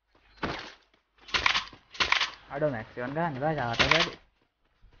 අඩෝ මැක්සිමම් ගන්න එපා චාට වැඩි.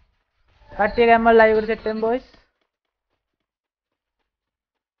 කට්ටිය ගැම්මල් ලයිව් එකට සෙට් වෙමු බොයිස්.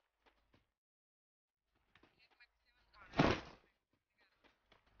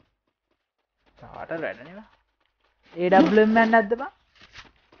 චාට වැඩ නේ. AWM යන්නේ නැද්ද බං?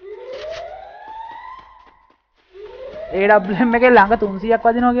 AWM එකේ ළඟ 300ක්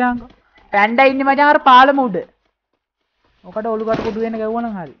වදිනවා කියන්කෝ. පැන්ඩා ඉන්නේ මචං අර පාලම උඩ. ඔකට ඔලුකට කුඩු වෙන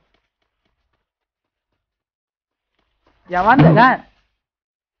ගැව්වනම් හරි. යවන්නද ගන්න?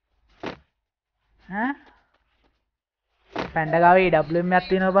 ඈ? පැන්ඩා ගාවේ AWM එකක්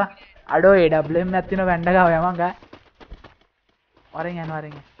තියෙනවා බා. අඩෝ AWM එකක් තියෙනවා පැන්ඩා ගාව යමන් ගා. වරෙන් යන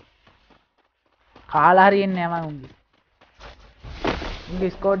වරෙන්. කාලා හරියන්නේ නැහැ මම උන්ගේ.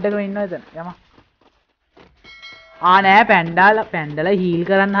 උන්ගේ ස්කෝඩ් එකම ඉන්නව එතන යමන්. නෑ පැන්ඩලා හීල්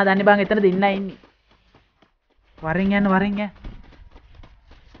කරන්න හදන්නේ බං එතන දෙන්නයි ඉන්නේ. වරෙන් යන්න වරෙන් යන්න.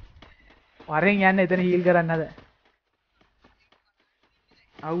 වරෙන් යන්න එතන හීල් කරන්න හද.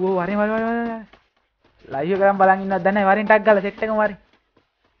 අව්වෝ වරෙන් ලයිව් එකෙන් බලන් ඉන්නවද දන්නේ වරෙන් ටක් ගාලා සෙට් එකම වරෙන්.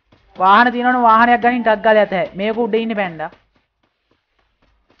 වාහන තියෙනවනේ වාහනයක් ගනින් ටක් ගාලා යත හැයි. මේක උඩ ඉන්නේ පැන්ඩා.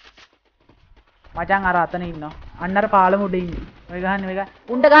 මචං අර අතන ඉන්නවා. අන්න අර පාලම උඩ ඉන්නේ. ඔය ගහන්නේ මේක.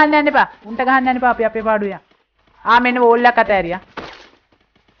 උන්ට ගහන්න යන්න එපා. උන්ට ගහන්න යන්න එපා. අපි අපේ පාඩුවේ යන්. මෙන්න වෝල් එකක් අත ඇරියා.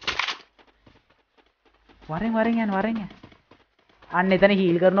 වරෙන් යන්න වරෙන් යන්න. අන්න එතන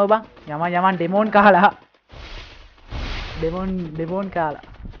හීල් කරනවා බං. යමන් ඩෙමෝන් කහලා. ඩෙමෝන් කාලා.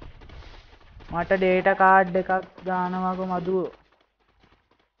 මට ඩේටා කාඩ් එකක් දානවාකෝ මදුව.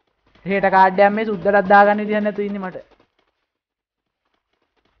 ඩේටා කාඩ් එකක් මේ සුද්දටත් දාගන්න විදියක් නැතු ඉන්නේ මට.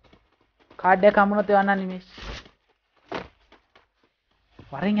 කාඩ් එක හම්බුනොත් එවන්න නිමේෂ්.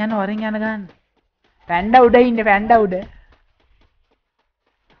 වරෙන් යන්න ගන්න. පැන්ඩා උඩ ඉන්නේ පැන්ඩා උඩ.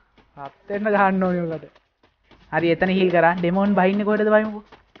 හත් වෙන්න ගන්න ඕනේ උකට. හරි එතන හීල් කරා. ඩෙමෝන් බහින්නේ කොහෙටද බහිමුකෝ.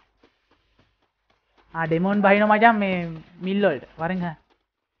 ඩෙමෝන් බහිනවා මචං මේ මිල් වලට. වරෙන් ගන්න.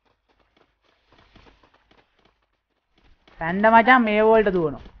 පැන්ඩා මචං මේ වලට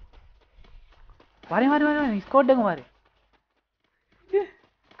දුවනවා. වරෙන් ස්කෝඩ් එකම වරෙන්.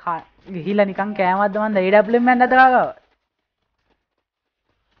 ගිහිලා නිකන් කෑමක්ද මන්ද AWM එකක් නැද්ද කාගාව?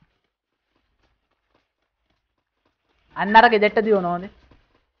 අන්න අර ගෙදෙට්ට දියවනවා හොඳේ.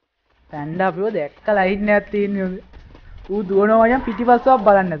 පැන්ඩා අපිව දැක්කලා ඉන්නේ නැත් තියෙන්නේ හොඳේ. ඌ දුවනවා මචං පිටිපස්සවත්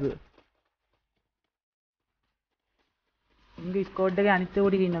බලන්නේ නැතුව. ඉංග්‍රීසි ස්කෝඩ් එකේ අනිත්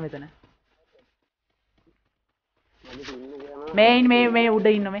ඒවා ටික ඉන්න මෙතන. මේ උඩ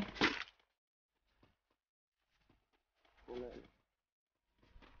ඉන්න මේ.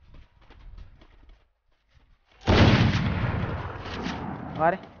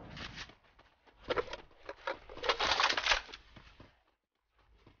 වරේ.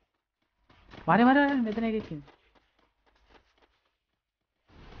 වරේ මෙතන එකක් ඉන්නේ.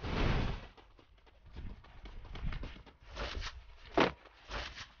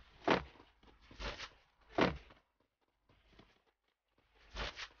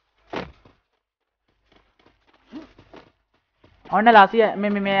 ඔන්න ලාසිය මේ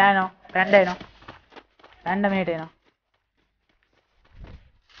යනවා. පැන්ඩා එනවා. පැන්ඩා මෙහෙට එනවා.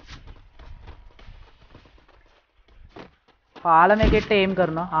 පාලම එකෙට ඒම්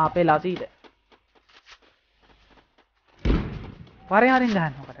කරනවා. අපේ ලාසීට. වරෙන්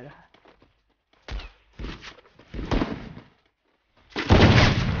ගන්න ඔකට ගහ.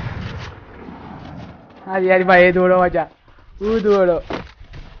 හරි බයි දුවනවා මචං. ඌ දුවනවා.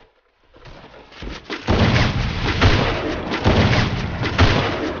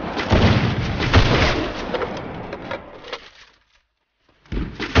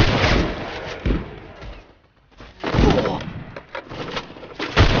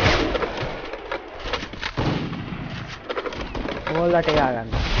 ට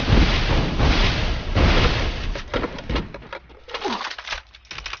ගන්න.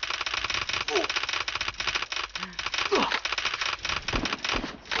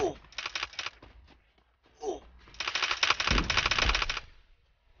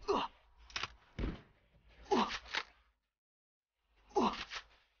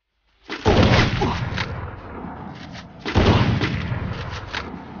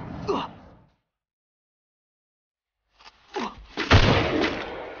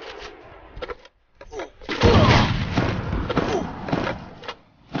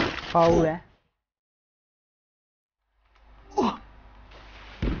 Foul eh.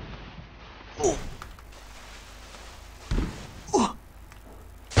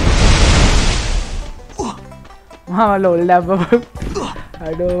 Mama lol dabba.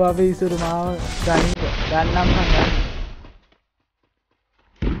 Aduh, babi suruh mau gani, ganam kan.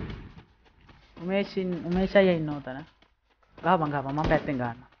 උමේෂ් අයියා ඉන්නව තන. ගහපන් මම පැත්තෙන්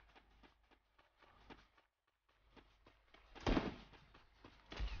ගන්නවා.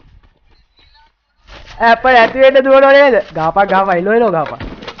 අප්පා ඇති වෙන්න දුවනව නේද? ගහපන් එලෝ ගහපන්.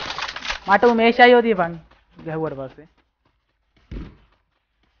 මට උමේෂ් අයියෝ දීපන්. ගැහුවට පස්සේ.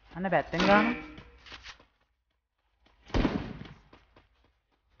 අන්න පැත්තෙන් ගහනවා.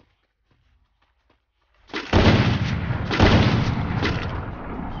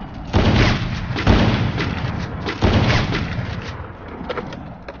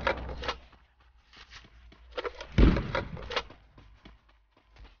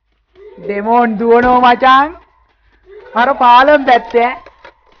 डेमोन दुवनो मचान मारो पालम बैठते हैं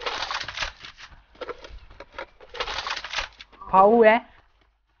पाऊ है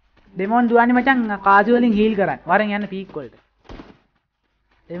डेमोन दुआनी मचान काजू वाली हील करा वारे याने peak cold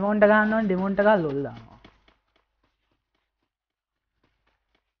demon टगा no demon टगा लोल्ला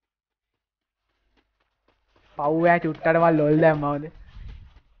पाऊ है चुट्टा वाला लोल्ला माउले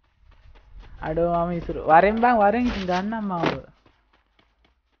अडो मामी सुरु वारें गाना माउ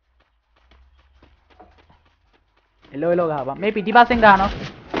එලෝ ගහපන් මේ පිටිපස්සෙන් ගහනවා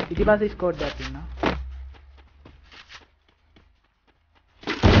පිටිපස්සේ ස්කෝඩ් එකක් ඉන්නවා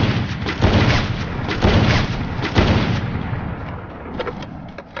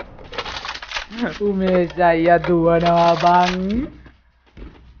උමේෂ් අයියා දුවනවා බං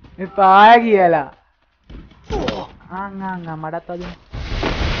එපා කියලා ආං මඩත් වදින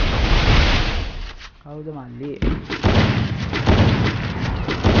කවුද මල්ලි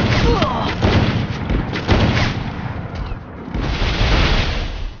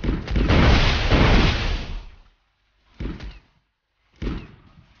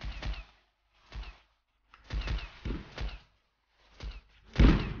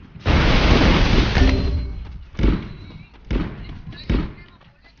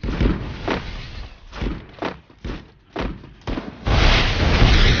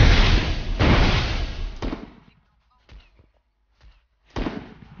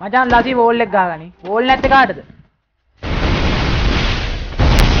මචං ලසි වෝල් එක ගහගනි වෝල් නැත්තේ කාටද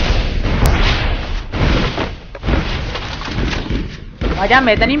මචං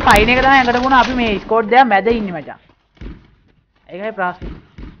මෙතනින් පයින් එක තමයි ඇඟට වුණා අපි මේ ස්කෝඩ් දෙක මැද ඉන්නේ මචං ඒකයි ප්‍රශ්නේ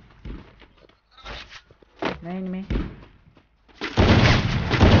මේ ඉන්නේ මේ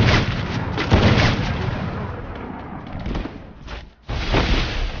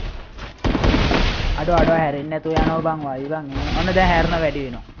අඩෝ හැරෙන්නේ නැතුව යනවා බං වයි බං ඔන්න දැන් හැරන වැඩි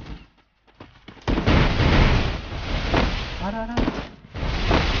වෙනවා අර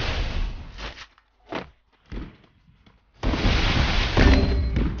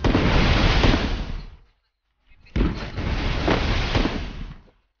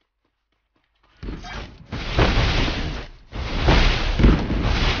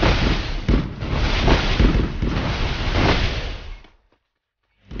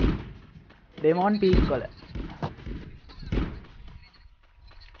डेमोन पीक कोले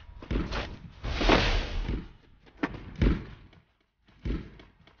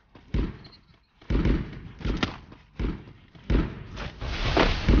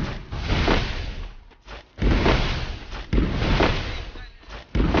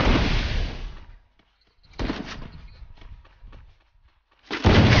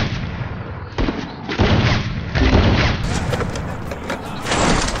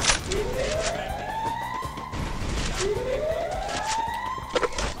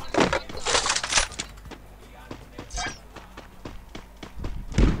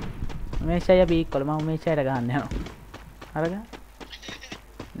උමේෂ් අයියා බීක් කොළ මම උමේෂ් අයියට ගහන්න යනවා අරග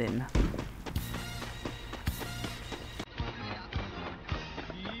දෙන්න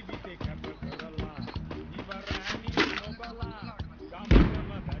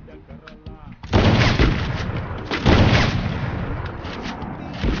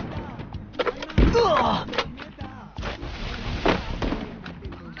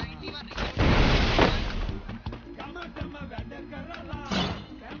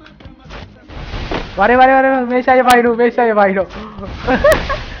वारे उमेश आया भाई नो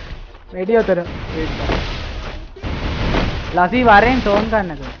रेडी होते रहो लासी वारे सोन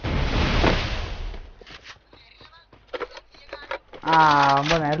करना तो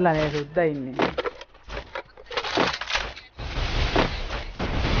अम्ब मेरला ने सुद्धा इन्नी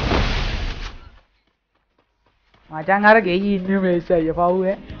मचांगार गेई इन्नी उमेश आया पाऊ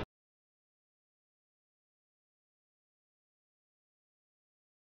है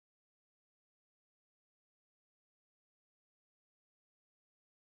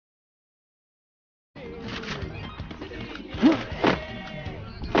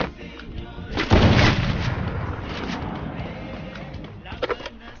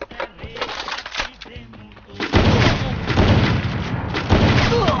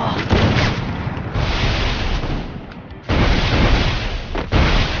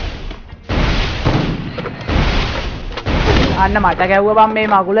අන්න මට ගැව්වා බම් මේ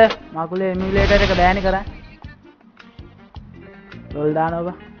මකුල එමියුලේටර් එක බෑනේ කරන්නේ. රෝල් දානවා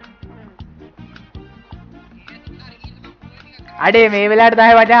බා. අඩේ මේ වෙලාවට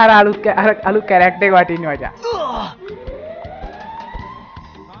තමයි මචං අර අලුත් කැරක්ටර් එක වටින්නේ මචං.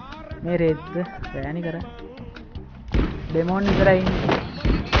 මේ රෙද්ද බෑනේ කරන්නේ. ඩෙමෝන් විතරයි ඉන්නේ.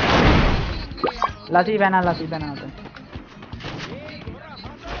 ලසි පැනලා උතන.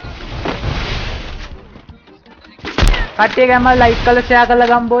 කට්ටිය ගෑම ලයික් කරලා ෂෙයා කරලා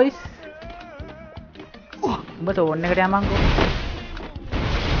ගම් බොයිස්. උඹ ටෝන් එකට යමන්කෝ.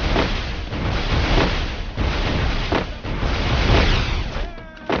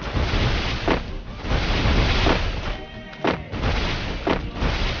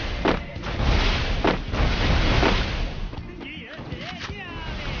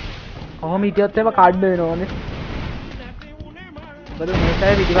 කොහොම හිටියොත් එම කඩ වෙන ඕනේ. බඩු මේ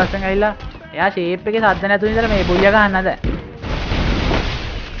සැරේ පිටිපස්සෙන් ඇවිල්ලා එයා ෂේප් එකේ සද්ද නැතුව ඉඳලා මේ බොයියා ගන්නද?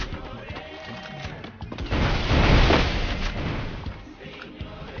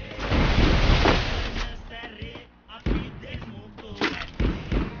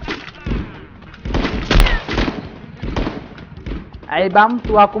 ඇයි බම්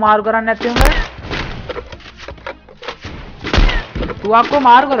තුවක්කු මාරු කරන්නේ නැත්තේ උඹ? තුවක්කු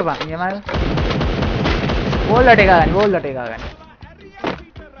මාරු කරපන්. නියමයි. වෝල්ලට එක ගන්න.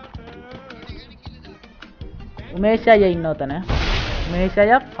 උමේෂ් අයියා ඉන්න උතන. උමේෂ්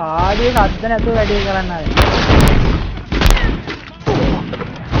අයියා පාඩියේ සද්ද නැතුව වැඩේ කරන්න ආවේ.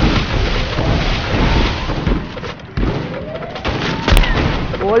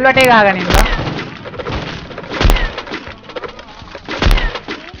 වෝල්ලට එක ගන්න ඉන්නවා.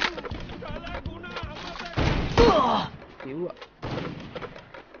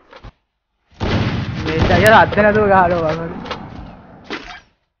 यार आते ना तो गाड़ो बाबा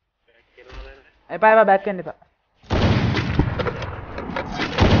एपा बैक करने पा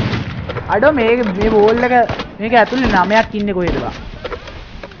अडो मे बोल लगा मे क्या तुल नाम यार किन्ने को ये दबा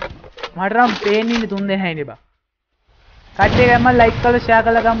मार्टराम पेन ही तुम दे हैं नहीं बा काटे गए मैं लाइक कर शेयर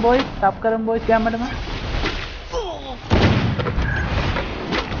कर लगा बॉयज सब करम बॉयज क्या मत में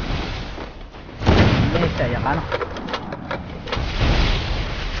ये चाहिए खाना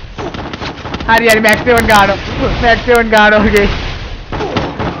हरी यार मैक्सिमम गाड़ो ओके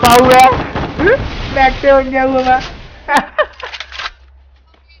पाऊंगा मैक्सिमम क्या हुआ मैं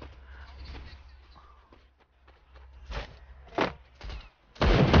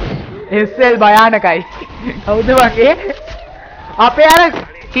इससे भयानक आई हौद वाके आपे यार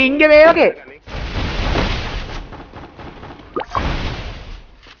किंग के में ओके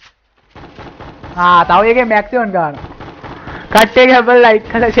हाँ ताऊ ये के मैक्सिमम गाड़ो कट्टे के अपन लाइक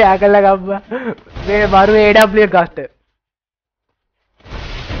कर शेयर कर लगा वे मारू एडब्ल्यू cast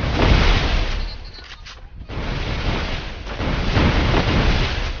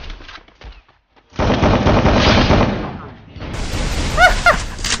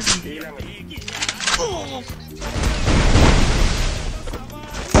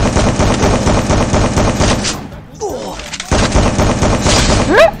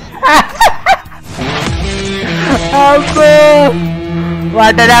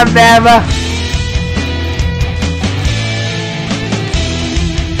What did I have?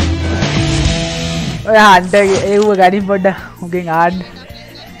 Oh, hunter, you were getting for the hooking hard.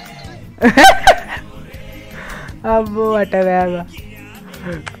 What did I have?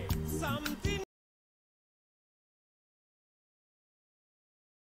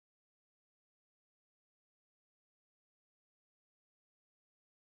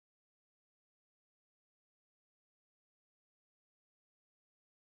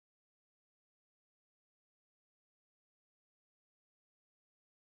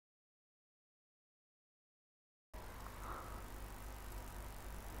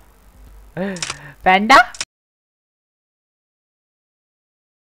 Panda?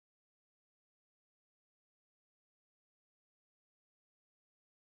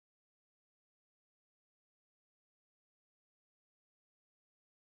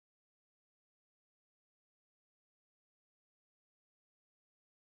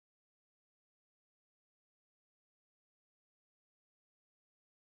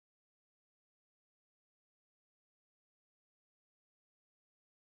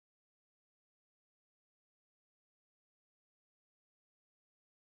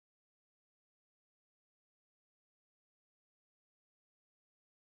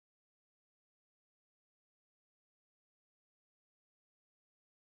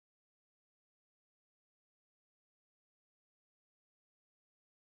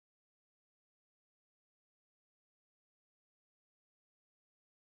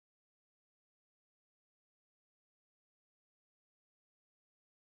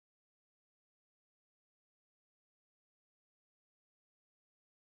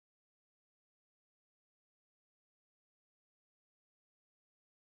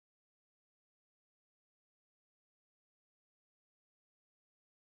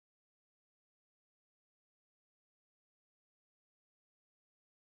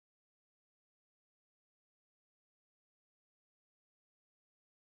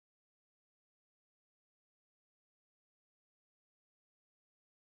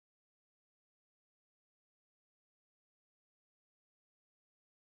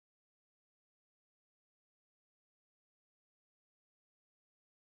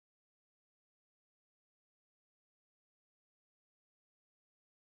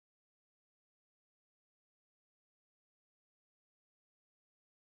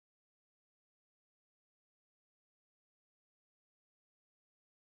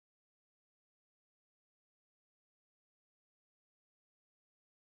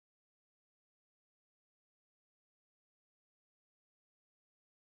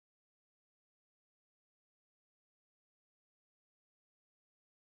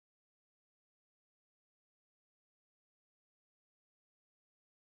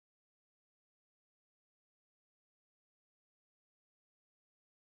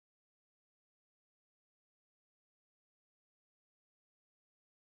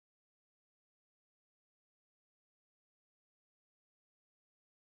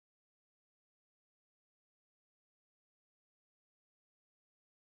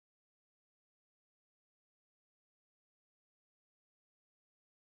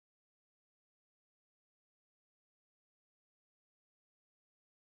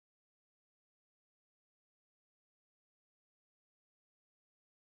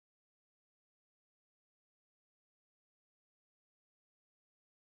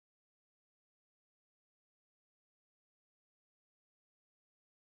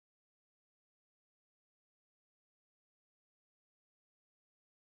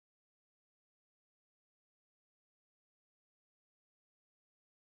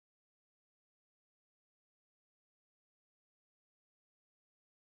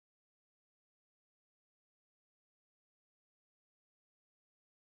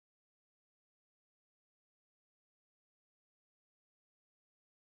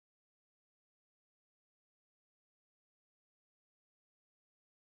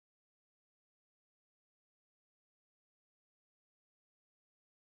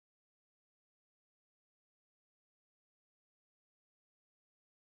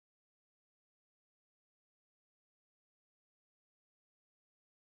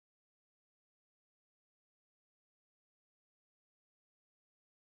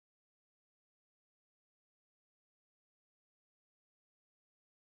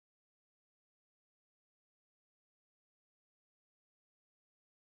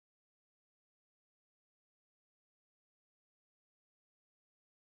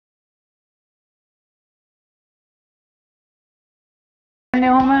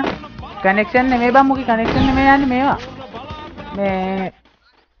 යන්නේ ඔහොම කනෙක්ෂන් නෙමෙයි බං මොකි කනෙක්ෂන් නෙමෙයි යන්නේ මේවා මේ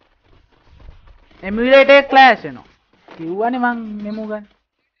එමුලේටර් එක ක්ලෑෂ් වෙනවා කිව්වනේ මං මෙමු ගන්න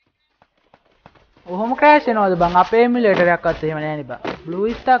ඔහොම ක්‍රෑෂ් වෙනවද බං අපේ එමුලේටර් එකක්වත් එහෙම නෑනේ බං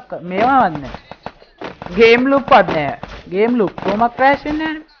බ්ලූ ස්ටාක් මේවාවත් නෑ ගේම් ලූප් වත් නෑ ගේම් ලූප් කොහොමද ක්‍රෑෂ් වෙන්නේ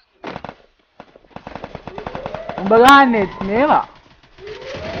නෑනේ උඹ ගහන්නේ මේවා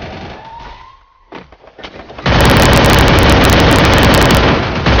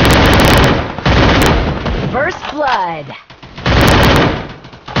First blood.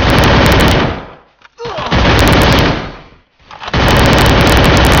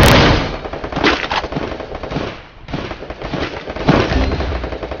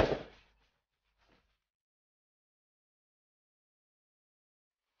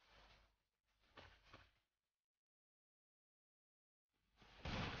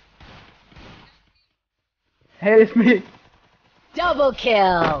 help me Double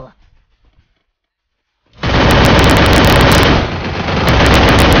kill.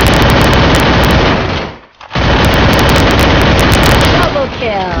 Double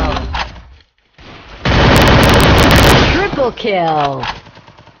kill. Triple kill.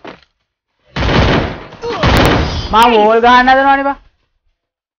 මම වෝල් ගහන්න හදනවනේ බං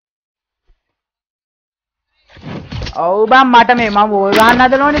ඔව් බං මට මේ මම වෝල් ගහන්න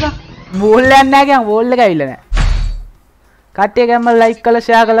හදනවනේ බං වෝල් යන්නේ නැහැ කියන් වෝල් එක ඇවිල්ලා නැහැ කට්ටිය ගැම්ම ලයික් කරලා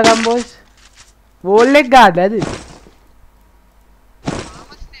ෂෙයා කරලා ගම් බොයිස් වෝල් එක ගහද ඇද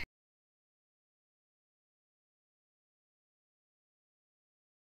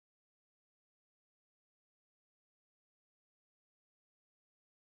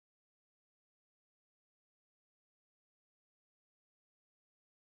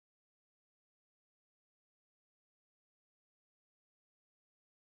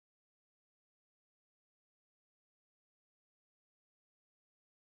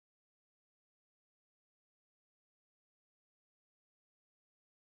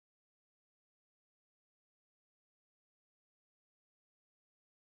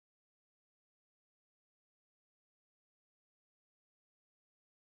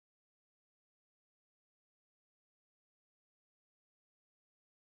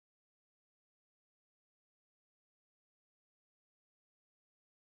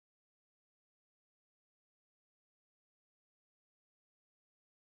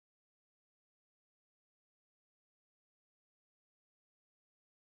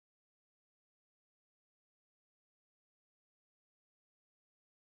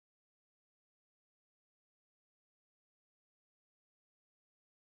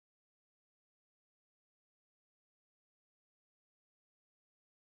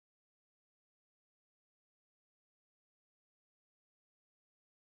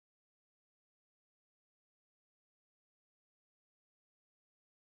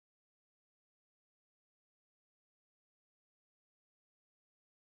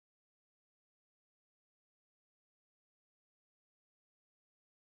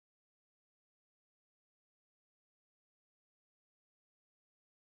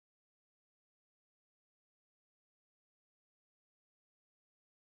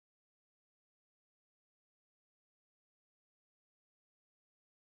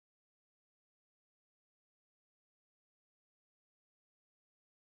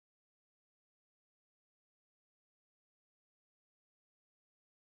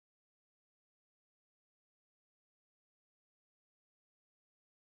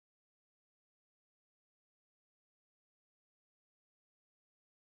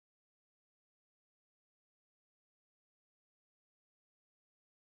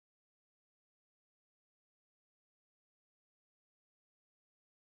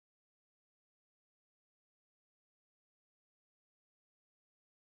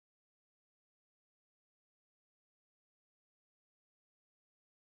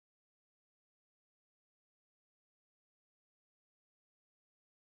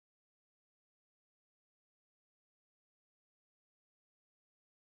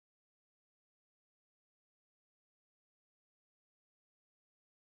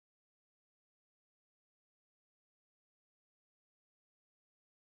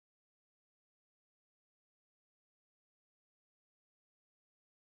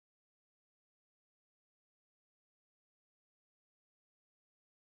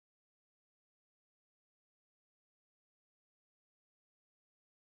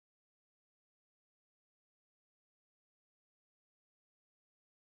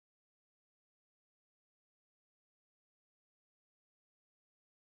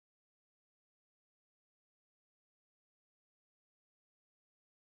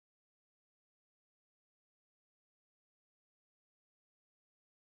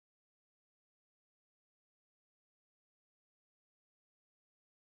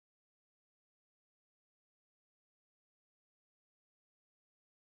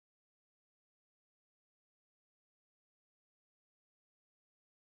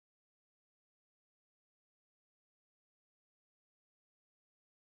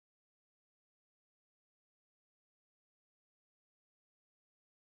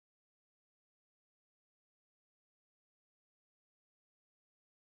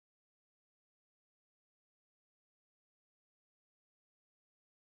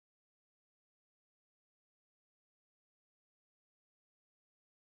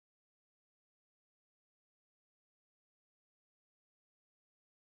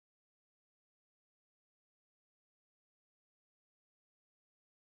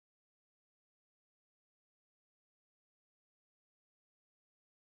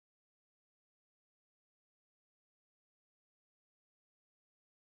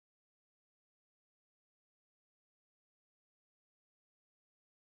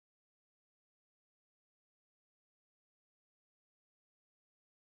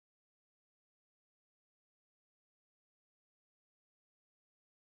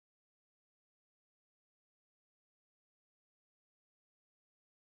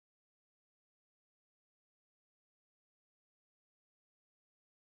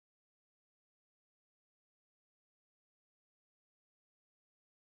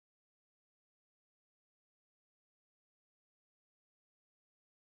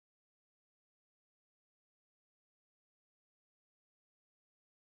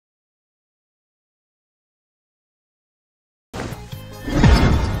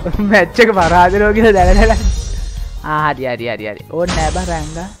මැච් එක පරාදනවා කියලා දැනලා හරි ඕන්න නෑ බං රැංග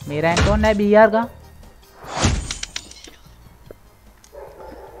මේ රැංක ඕන්න නෑ BR ගා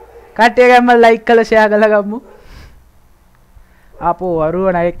කට්ටිය ගම්ම ලයික් කරලා ෂෙයා කරලා ගමු අපෝ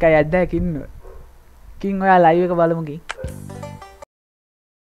වරුව නයෙක් අය ඇද්දක් ඉන්නවා කින් ඔයා ලයිව් එක බලමු කින්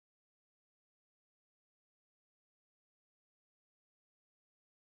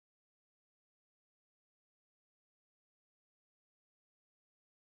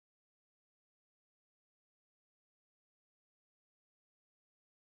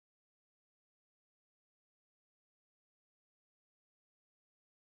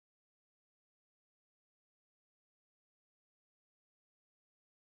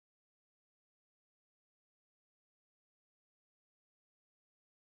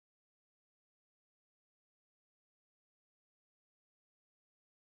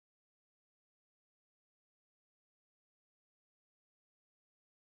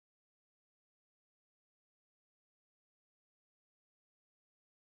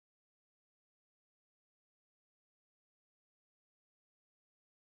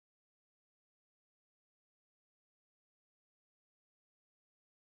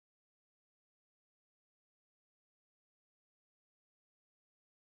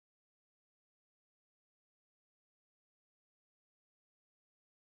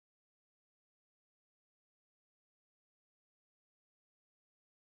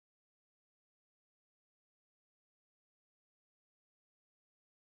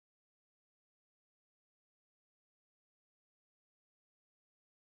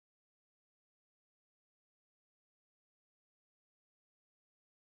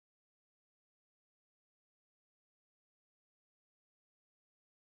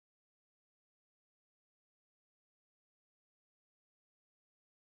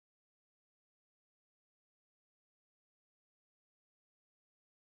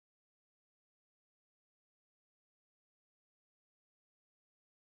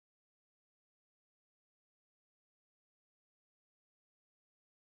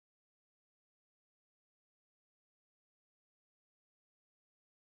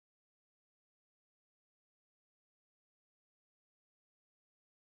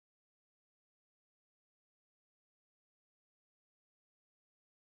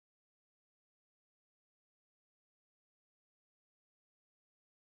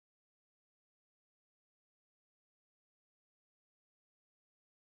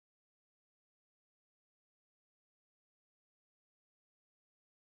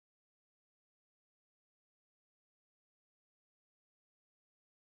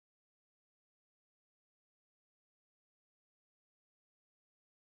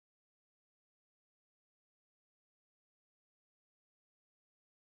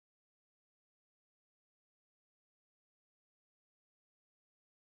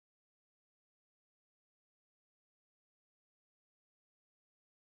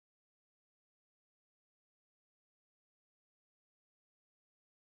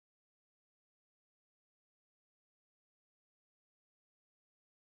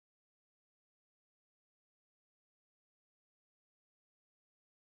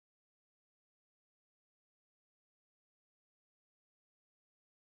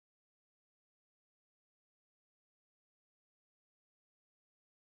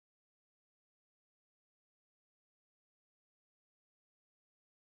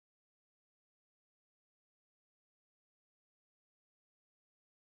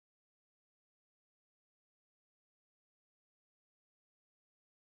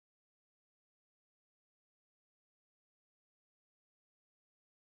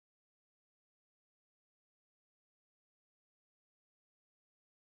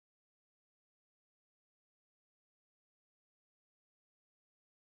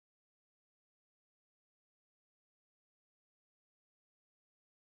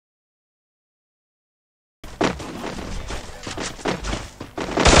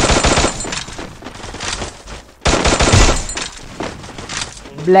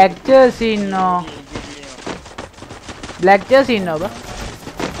Black jersey no. Black jersey no ba.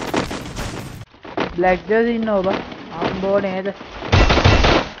 Black jersey no ba. Ambo neda.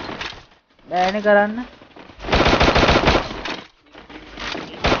 Bෑනේ කරන්න.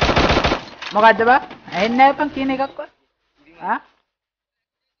 මොකද්ද බා? ඇහෙන්නේ නැහැ බං කියන එකක්වත්. ආ?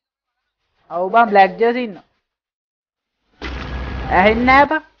 ඔව් බං black jersey ඉන්නවා. ඇහෙන්නේ නැහැ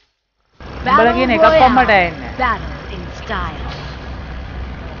බං. උඹලා කියන එකක්වත් මට ඇහෙන්නේ නැහැ. Battle in style.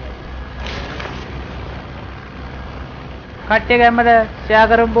 කට්ටිය ගැම්මට ෂෙයා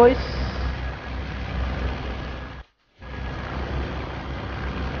කරමු boys.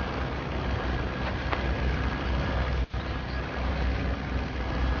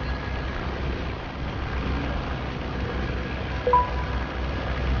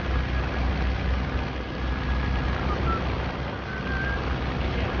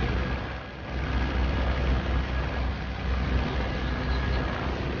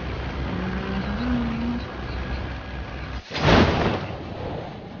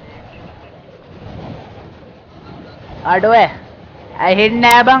 අඩෝ ඇහෙන්නේ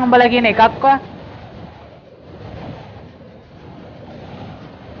නෑ බං උඹලා කියන එකක්වත්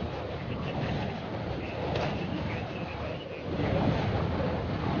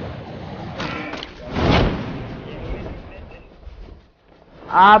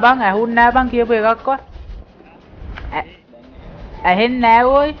බං ඇහුන්නේ නෑ බං කියපු එකක්වත් ඇහෙන්නේ නෑ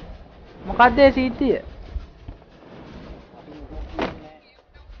ඕයි මොකද්ද ඒ සීතිය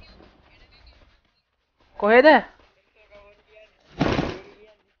කොහෙද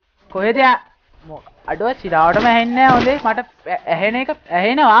අඩුව සිරාවටම ඇහෙන්නේ නෑ හොඳේ මට ඇහෙන එක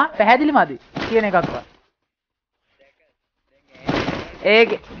ඇහෙනවා පැහැදිලි මදි කියන එකක්වත් ඒක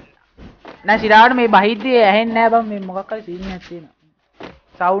නෑ සිරාවට මේ බහිද්දී ඇහෙන්නේ නෑ බං මේ මොකක් හරි සීන් එකක් තියෙනවා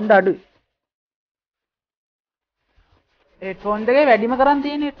සවුන්ඩ් අඩුයි හෙඩ්ෆෝන් දෙකේ වැඩිම කරන්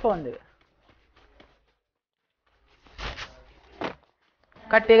තියෙන හෙඩ්ෆෝන් දෙක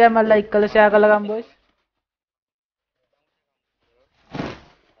කට්ටිය ගම ලයික් කරලා ෂෙයා කරලා ගම් බොයිස්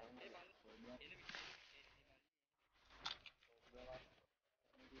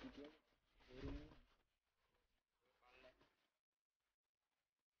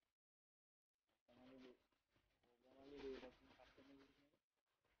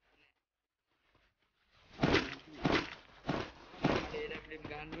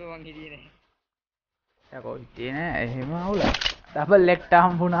යකෝ ඉතින් නෑ එහෙම අවුල ඩබල් එක්ට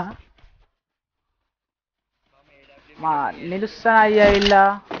හම්බුණා මා නිලුස්සන අයියා ඇවිල්ලා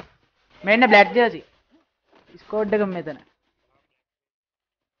මෙන්න බ්ලැක් ජර්සි ස්කෝඩ් එක මෙතන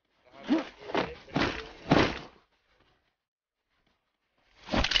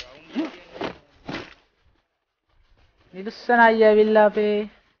නිලුස්සන අයියා ඇවිල්ලා අපේ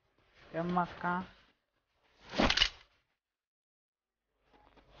යම්මක්කා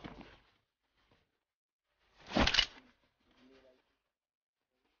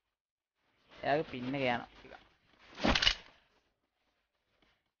එයාගේ පින් එක යනවා ටිකක්.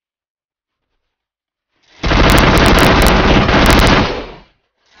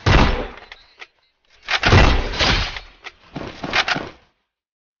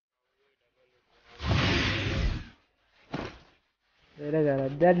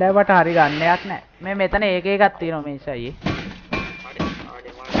 දැන් හරි ගන්නයක් නැහැ. මේ මෙතන එක එකක් තියෙනවා මේ ඉස්සයි.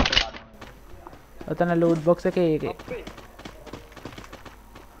 ඔතන ලූට් බොක්ස් එකේ එකේ.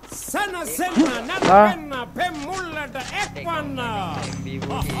 Sana selma natapenna pemmullata ekwanna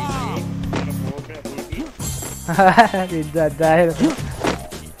ඉද්දා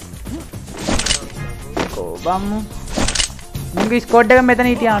කොබම්මු මුංගි squad එක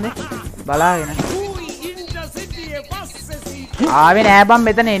මෙතන හිටියානේ බලාගෙන ආවේ නෑ බම්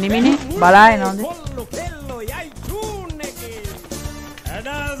මෙතන එනිමිනේ බලාගෙන හොඳේ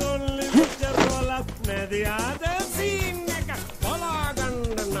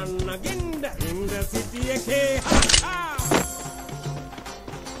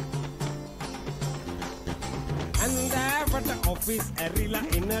office arila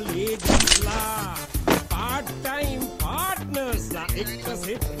in a ladies la part time partners la ekka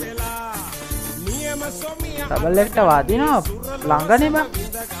set vela niyama somiya double එක්ට වාදිනවා ළඟනේ බං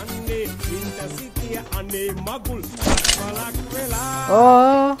intercity ane magul balak vela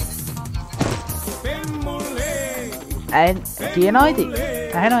ඕ pemmule ඇයි කියනවා ඉතින්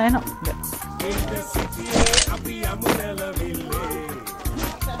ඇහෙනවා intercity අපි යමුනල ville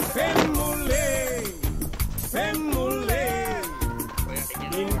pemmule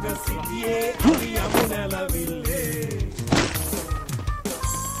intercity අපි යමුනල ville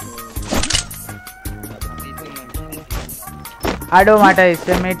අඩෝ මට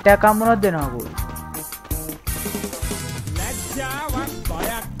එස්ටිමේට් එකක් හම්බුනොත් දෙනවකෝ ලැජ්ජාවක්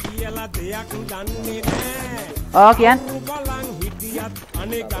බයක් කියලා දෙයක් දන්නේ නෑ කියන්නේ බලන් හිටියත්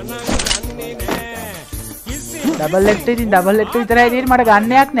අනේ ගණන් දන්නේ නෑ ඩබල් එක්ට ඉතින් ඩබල් එක්ට විතරයි තියෙන්නේ මට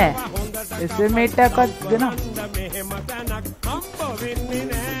ගන්නයක් නෑ එස්ටිමේට් එකක්වත් දෙනවා මෙහෙම තැනක් හම්බ වෙන්නේ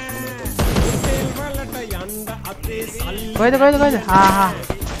නෑ හොටෙල් වලට යන්න අතේ සල්ලි කොහෙද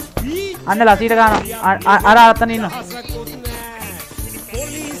අන්න ලසීට ගන්නවා අර අතන ඉන්නවා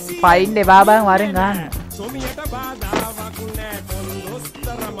ෆයින් දෙ බාබන් වරෙන් ගන්න සොමියට බාධාවක් නෑ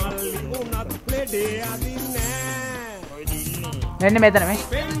කොන්දොස්තර මල්ලි උනත් ලෙඩේ අදින්නේ මෙන්න මෙතන මේ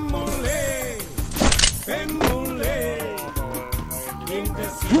පෙම්මුලේ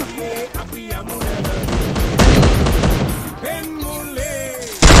intercity අපි යමුනල පෙම්මුලේ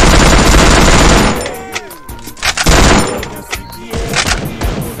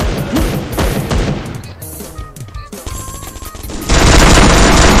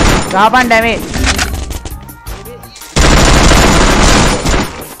ගාපන් ඩැමේ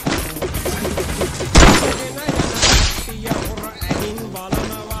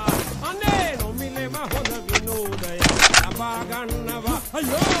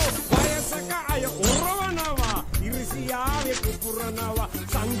අයෝ වයසක අය උරවනවා ඉරිසියාවේ කුපුරනවා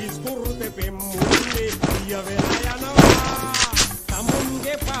සංගීස් කුරුතේ පෙම්මුන්නේ පිය වෙලා යනවා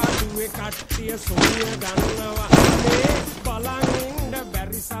තමුන්ගේ පාඩුවේ කට්ටිය සොය ගන්නවා මේ බලන් ඉන්න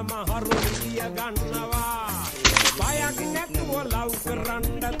බැරි සමහරු පිය ගන්නවා බයක් නැතුව ලව් කරන්න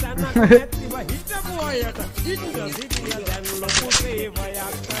තැනක් නැතිව හිටපු අයට ඉන්න සිටිය දැන් ලොකු සේවයක්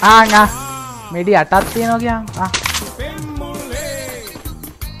මෙඩි 8ක් තියෙනවා කියන්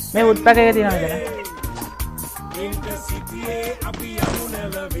මේ වුඩ් පැක් එකේ තියෙනවා මෙතන ඉන්න සිටියේ අපි යමු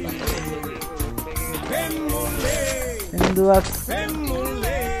නැලවිල්ලේ ඉන්දුවක්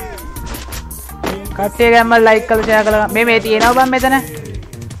කට්ටිය ගැම්ම ලයික් කරලා ෂෙයා කරලා මේ තියෙනවා බං මෙතන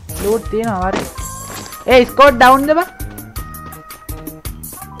ලූට් තියෙනවා හරි ඒ ස්කෝඩ් ඩවුන් ද බං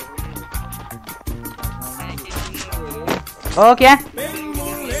ඕකේ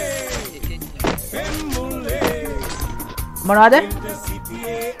මොනවද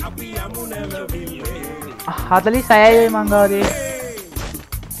 46යි මං ගාව තියෙන්නේ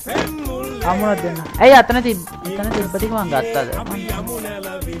අමුණක් දෙන්න ඇයි අතන තිබ්බ ටික මං ගත්තාද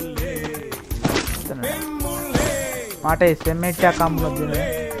මට SMS එකක් අමුණක් දෙන්න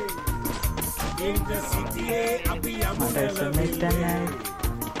මට SMS එකක් නැහැ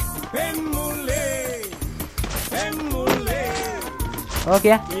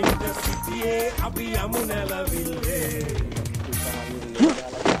ඕකේ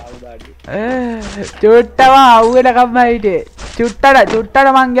චුට්ටම අවුවෙනකම්ම හිටියේ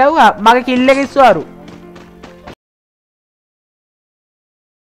චුට්ටට මං ගැව්වා මගේ කිල් එක ඉස්සුවාරු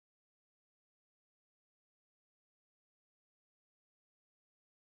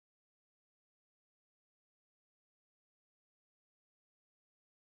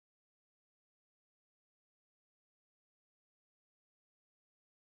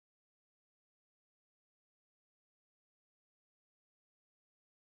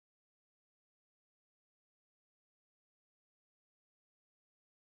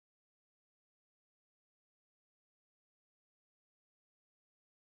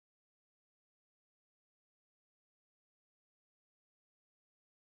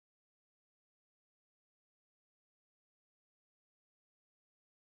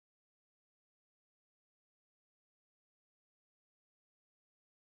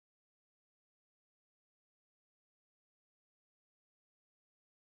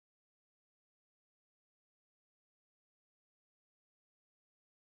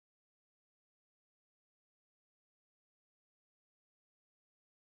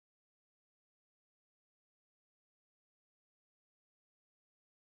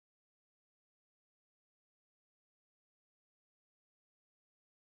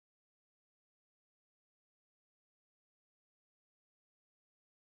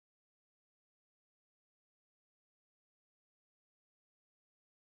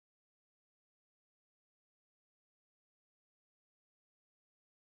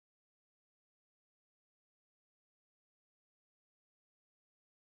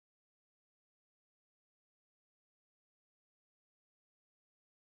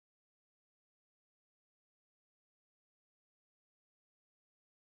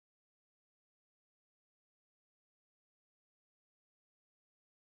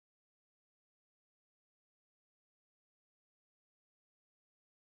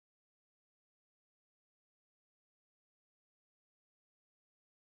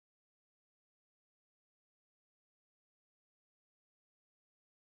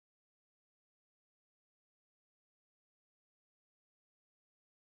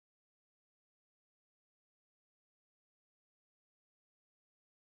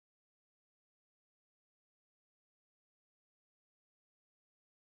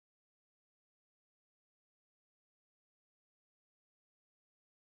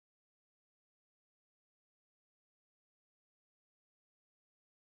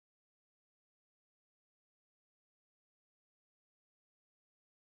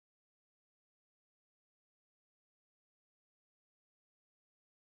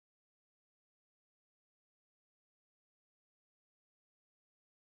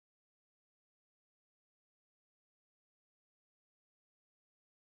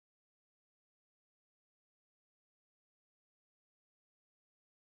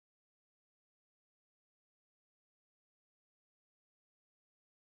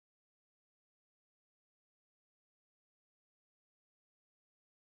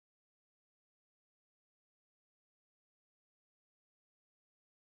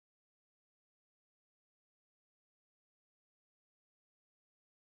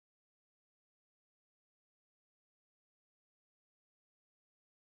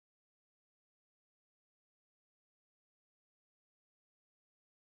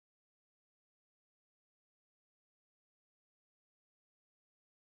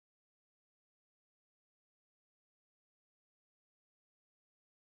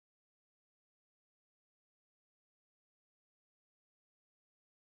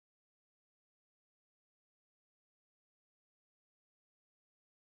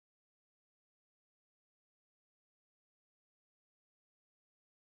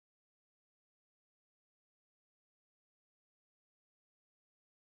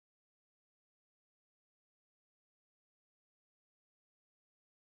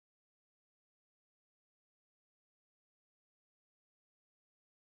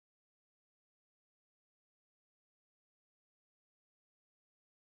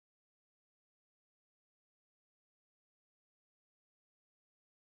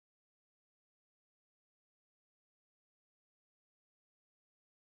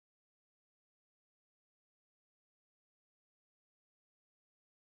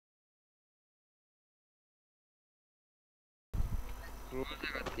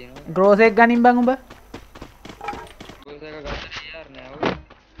ග්‍රෝස් එක ගනින් බං උඹ.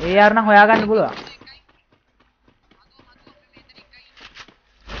 AR නම් හොයාගන්න පුළුවන්.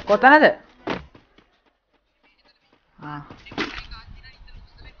 කොතනද?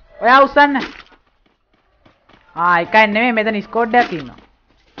 ඔයා උස්සන්න. එකයි නෙමෙයි මෙතන ස්කෝඩ් එකක් ඉන්නවා.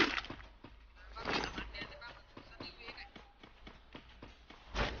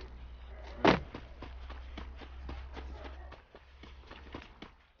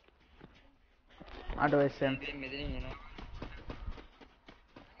 අඩෝ SM.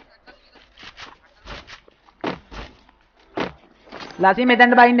 ලාසි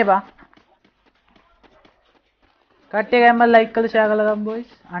මෙතනට බයින්න එපා. කට්ටිය ගෑම්මල් ලයික් කරලා ෂෙයා කරලා ගම් බොයිස්.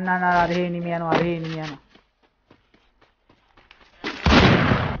 අන්න අරහේ නිම යනවා අරහේ නිම යනවා.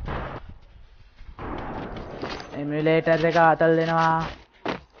 එමුලේටර් එක අතල් දෙනවා.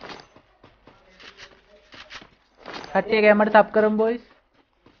 කට්ටිය ගෑම්මට සබ් කරමු බොයිස්.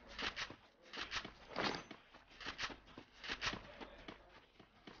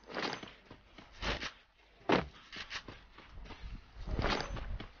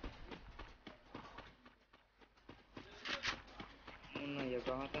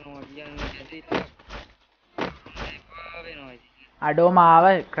 අඩෝ මාව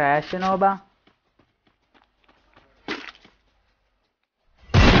ක්‍රෑෂ් වෙනවා බං.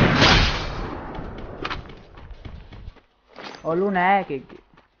 ඔලු නෑ එකෙක්ගේ.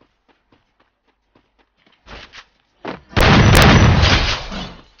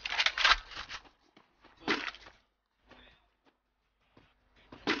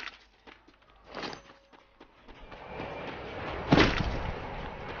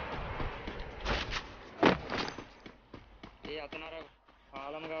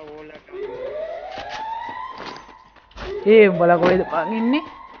 උඹලා කොහෙද බං ඉන්නේ?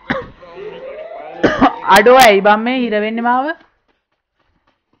 අඩෝ ඇයි බං මේ හිර වෙන්නේ මාව?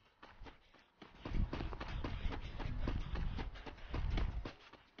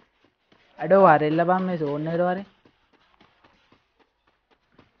 අඩෝ වරෙල්ල බං මේ සෝන් එකට වරේ.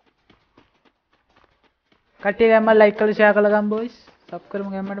 කට්ටිය ගෑම්මල් ලයික් කරලා ෂෙයා කරලා ගම් බොයිස්. සබ්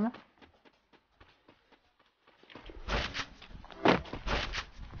කරමු ගෑම්මටම.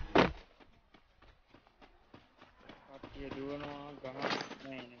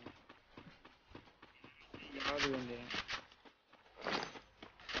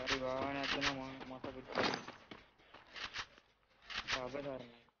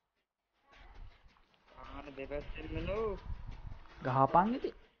 ගහපන්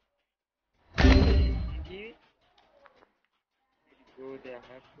ඉතින්.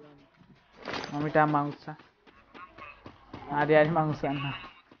 මමිට මං උස්සා. හරි හරි මං උස්සන්න.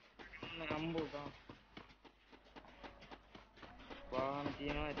 වාහන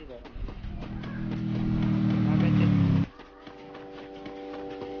තියනවා ඇතිද?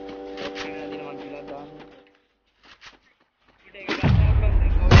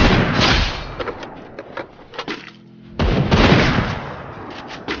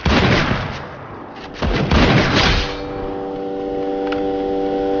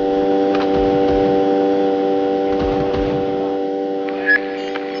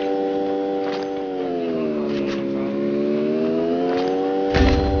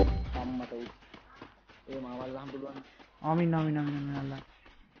 Amin Allah.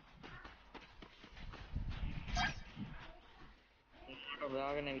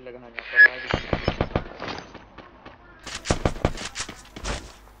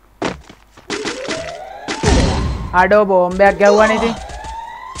 Aduh bombek gawan itu.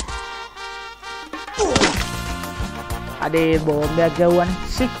 Ada bombek gawan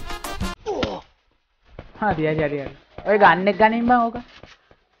sih. Dia. Oi ganne ganin bang oka.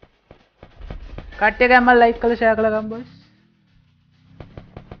 කට්ටිය ගෑම්මල් ලයික් කරලා ෂෙයා කරලා ගම් බොයිස්.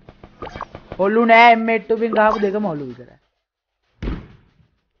 ඔලු නෑ M8 පින් ගහපු දෙකම ඔලු විතරයි.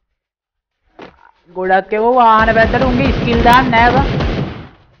 ගොඩක් ඒව වාහන පැත්තට උන්ගේ ස්කිල් දාන්න නෑ බං.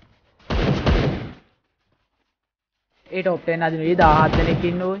 ඒ টොප් 10 අදිනු ඒ 17 දෙනෙක්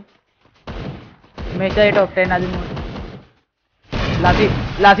ඉන්න ඕයි. මේක ඒ টොප් 10 අදිනු.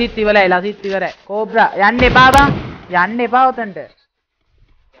 ලසිත් ඉවරයි. කෝබ්‍රා යන්න එපා බං. යන්න එපා උතන්ට.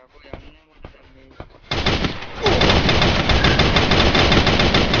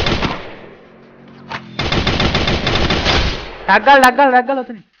 ලග්ගල්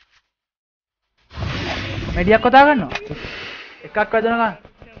ඔතන. මෙඩියක් කොටා ගන්නවා. එකක් වැදුණා ගන්න.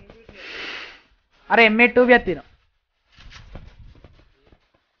 අර M8 ටූබියක් තියෙනවා.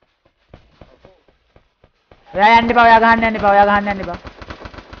 ඔයා යන්න එපා. ඔයා ගහන්න යන්න එපා.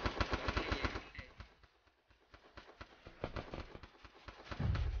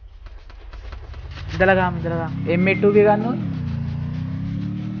 ඉඳලා ගාම. M8 ටූබිය ගන්න ඕනේ.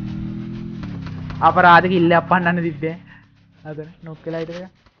 අපරාධ කිල්ල අපන්නන්න තිබ්බේ. අතන නොක් වෙලා හිටපෙ.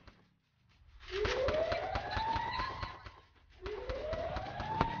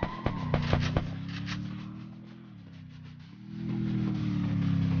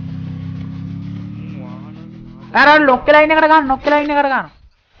 අර ලොක් වෙලා ඉන්න එකට ගන්න නොක් වෙලා ඉන්න එකට ගන්න.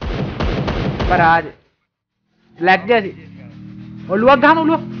 අපරාධ. ලැග් ජැසි. ඔළුවක් ගහන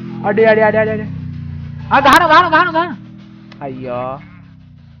ඔළුව. අඩේ අඩේ අඩේ අඩේ. ආ ගහන. අයියෝ.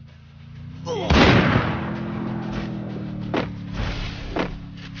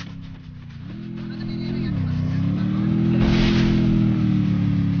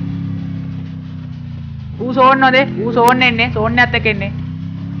 ඌ සෝන්නද? ඌ සෝන්න එන්නේ. සෝන්න ඇත්ත එක්ක එන්නේ.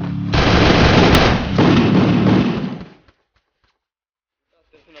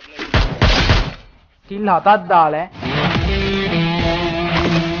 කිල් 7ක් දාලා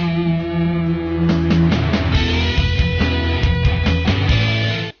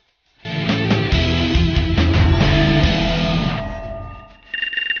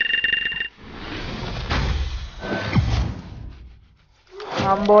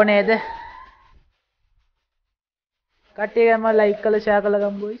අම්බෝ නේද? කට්ටිය ගම ලයික් කරලා ෂෙයා කරලා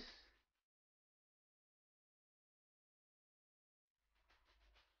ගම් බොයිස්.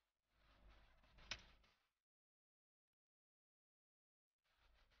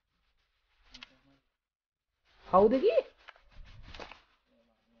 කවුද කී?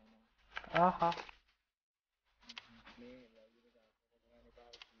 ආහා.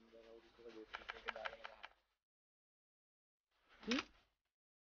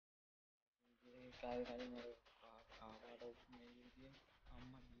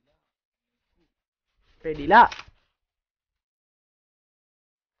 DILA.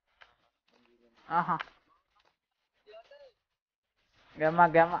 Aha.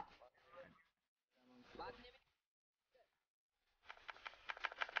 Gama.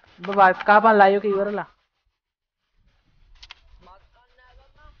 Bye kapan live ki iwarala?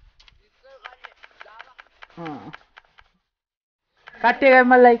 කට්ටිය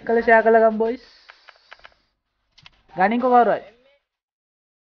ගම ලයික් කරලා ෂෙයා කරලා ගම් බොයිස්. ගණින්කෝ කවුරු හරි?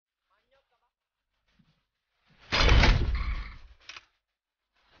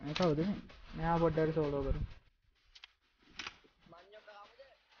 මේ කවුද මේ? මෙයා පොඩ්ඩක් සෝලෝ කරමු.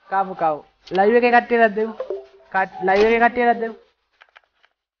 කවු. ලයිව් එකේ කට්ටියටත් දෙමු. ලයිව් එකේ කට්ටියටත් දෙමු.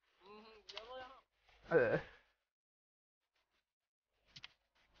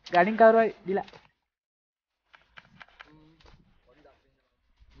 ගණින් කවුරු හරි DILA.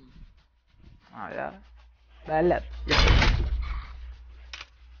 යාර. බැලලා.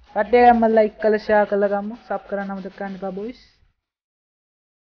 කට්ටිය ගම ලයික් කරලා ෂෙයා කරලා ගමු. සබ් කරන්න අමතක කරන්න එපා බොයිස්.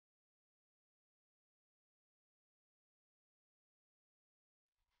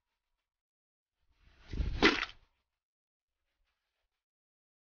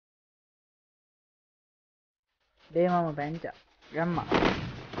 දේ මම පැංචා ගම්මා.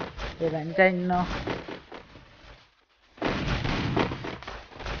 ඒ පැංචා ඉන්නවා.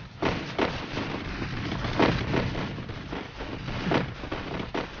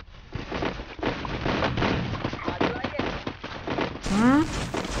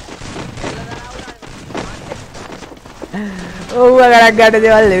 ඔව් ගණක් ගන්න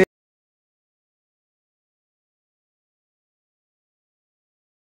දේවල්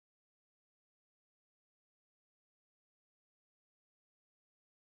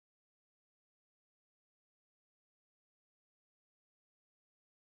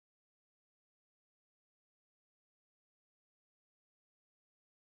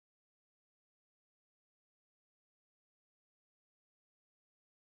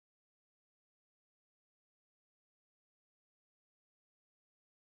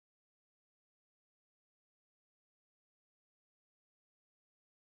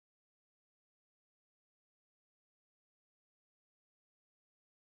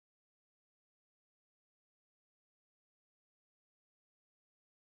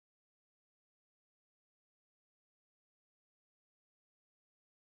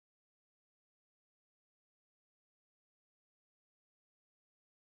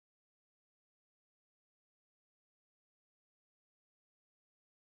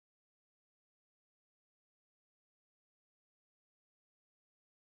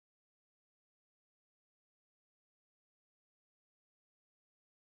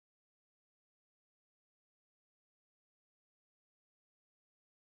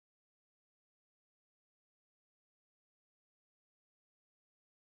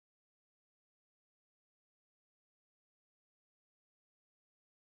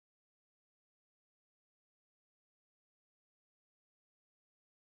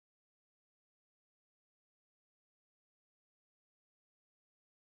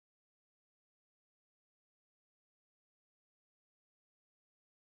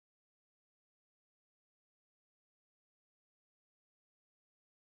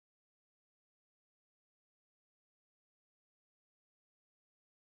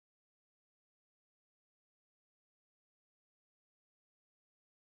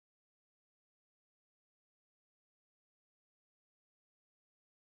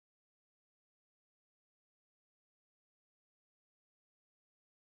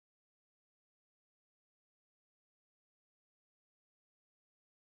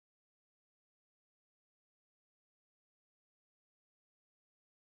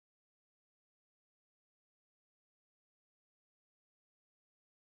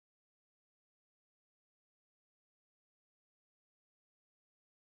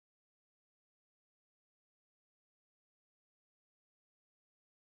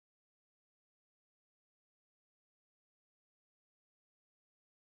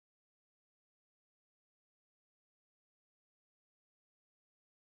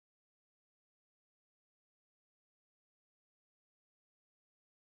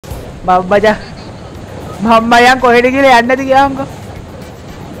බබ්බජා මම්මා යන් කොහෙද කියලා යන්නද කියවන්කෝ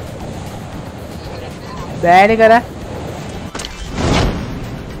බෑනේ කර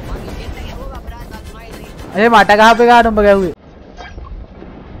අය මට ගහපේ කාට උඹ ගැව්වේ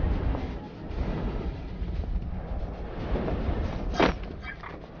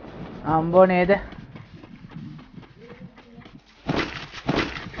අම්බෝ නේද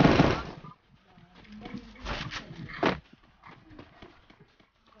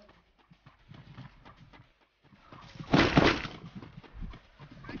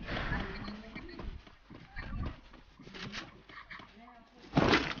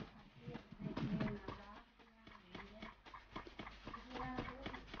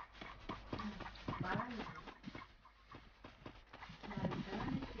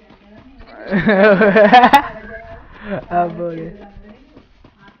Abole.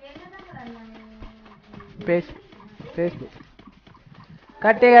 Facebook.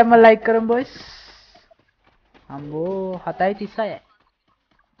 කට්ටිය ගම්ම ලයික් කරමු බොයිස්. අම්බෝ 7:36යි.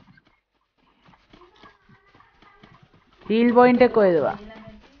 හීල් පොයින්ට් එක කොහෙද වා?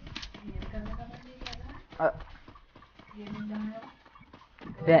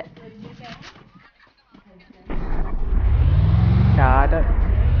 දැන්. ඩාට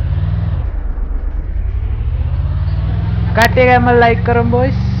කට්ටිය ගම්ම ලයික් කරමු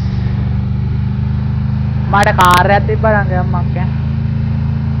බොයිස්. මට කාර් එකක් තිබ්බා නම් ගම්මක් ඈ.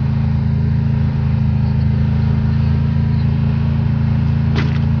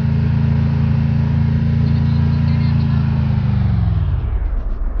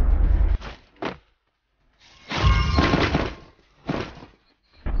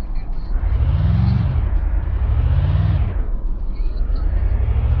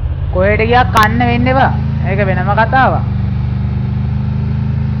 කොහෙට ගියා කන්න වෙන්නේ බා. ඒක වෙනම කතාවක්.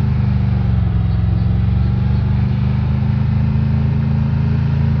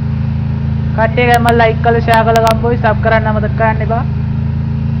 කට්ටිය ගම්ම ලයික් කරලා ෂෙයා කරලා ගම් බොයි සබ් කරන්න අමතක කරන්න එපා.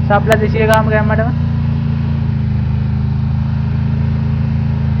 සබ්ලා 200 ගාම ගම්මටම.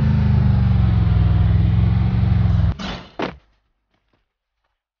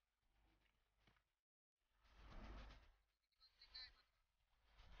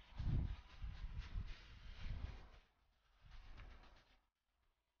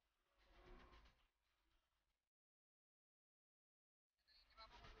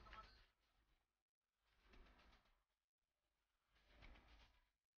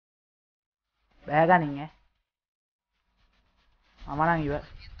 බෑගනින් ඈ මම නම් ඉව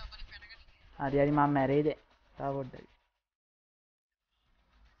හරි හරි මම මැරෙයිද තව පොඩ්ඩක්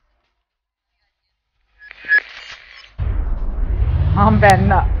මම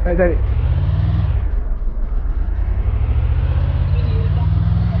බැන්නා එතන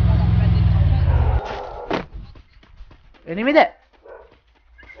එනිමිද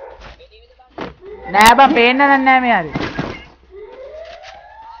නෑ බං පේන්න නෑ මෙයාරි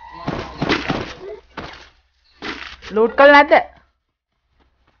ලූට් කළ නැද්ද?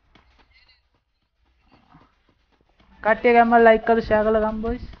 කට්ටිය ගම්ම ලයික් කරලා ෂෙයා කරලා ගම්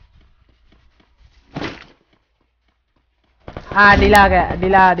බොයිස්.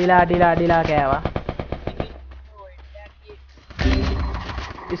 ඩිලා කෑවා.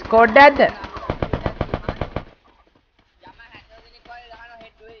 ස්කෝඩ් එකක්ද?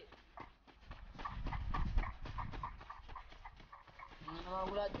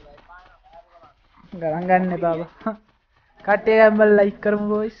 ගණන් ගන්න එපා බා. කට්ටිය ගම්ම ලයික් කරමු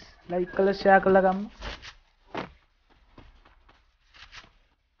බොයිස්. ලයික් කරලා ෂෙයා කරලා ගම්මු.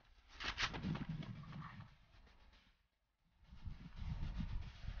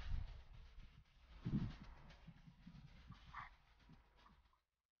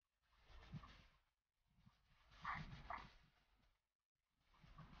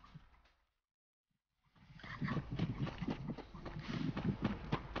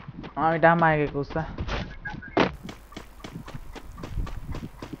 Dah mai ke kusa.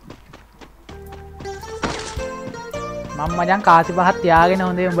 Mamma jangan kasih bahat tiagen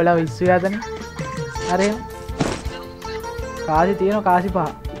honde umbala isu ya tani. Are kasih tiano kasih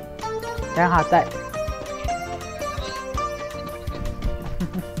bahat. Jangan hatai.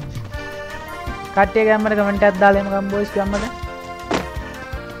 Katte gambar comment at dalem gam boys gambar.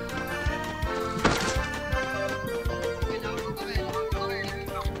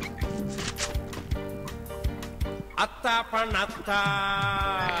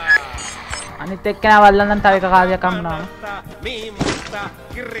 අනිත් එක්කෙනා වල්ලන්න තව එක කාර්යයක් හම්බුනා.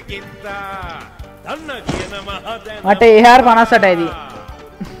 මට AR 58යි දී.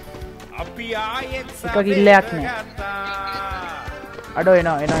 අපි ආයෙත් එක කිල්ලයක් නෑ. අඩෝ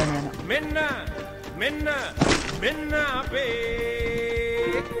එනවා. මෙන්න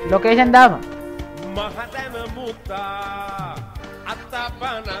අපේ ලොකේෂන් දාපන්. මහදැන මුත්තා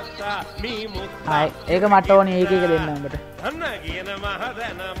අත්තපනත්තා මී මුත්තා. හයි ඒක මට ඕනේ ඒක එක දෙන්න උඹට. අන්න කියන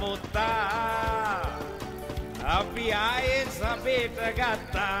මහදැන මුත්තා අපි ආයේ සබේට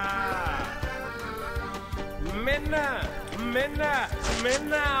ගත්තා. මෙන්න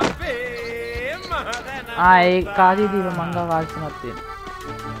අපේ මහදැන. ඒ කාසි දීප මංගා කාසිමත් තියෙනවා.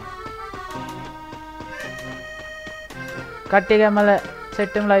 කට්ටිය ගැමල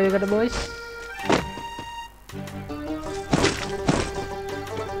සෙට් එකම ලයිව් එකට බොයිස්.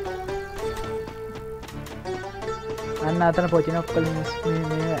 අන්න අතන පොචින ඔක්කොලින්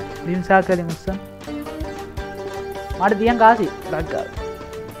මේ ලින්සා කලින් උස්සන්. මට දියන් කාසි ලග්ගා.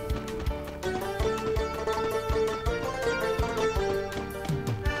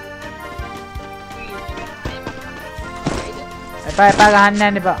 එපා ගහන්න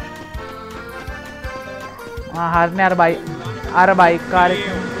යන්න එපා. හරිනේ අර බයික් කාරෙක්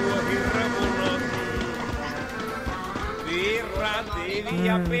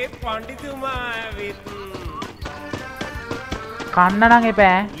අපේ පණ්ඩිතුමා ඇවිත් කන්න නම්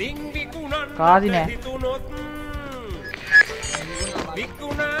එපා. ලිං විකුණන්න කාසි නෑ. හිතුනොත්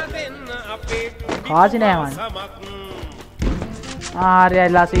විකුණා දෙන්න අපේ කාසි නෑ මං. හරි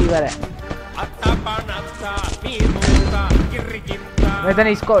ලසි ඉවරයි. අත්තපනත්තා මී මුත්තා කිරිකිත්තා. මෙතන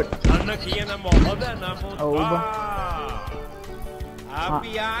ස්කෝඩ්. අන්න කියන මොහොතන මුත්තා. ඔව් බං.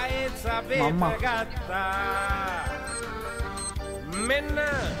 අපි ආයේ සබේට ගත්තා.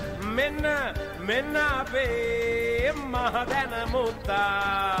 මෙන්න අපේ මහදැන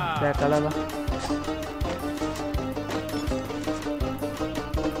මුත්තා. දැකලා බං.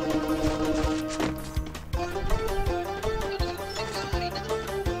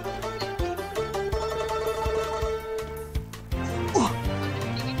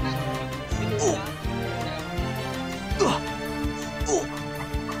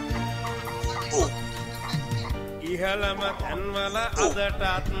 ඉහළම තැන්වල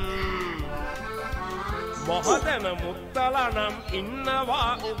අදටත් මොහදැන මුත්තලා නම්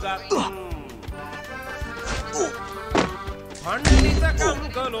ඉන්නවා උගත්. පණ්ඩිතකම්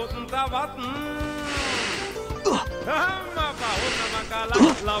කළොත් තවත් ධම්ම බහුනම කලා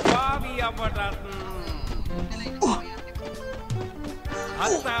ලබාවි අපටත්.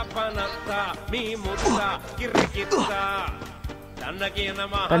 අත්තපනත්තා මී මුත්තා කිරිකිත්තා. දන්න කියන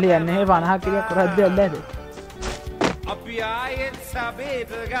තලි යන්නේ 50 කිරියක් කරද්ද ඇල්ලද? අපි ආයෙත්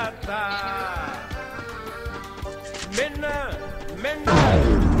සබේට ගත්තා. මෙන්න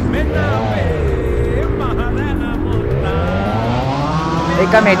අපේ මහදැන මුත්තා.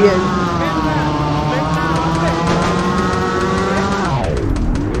 එක මෙඩිය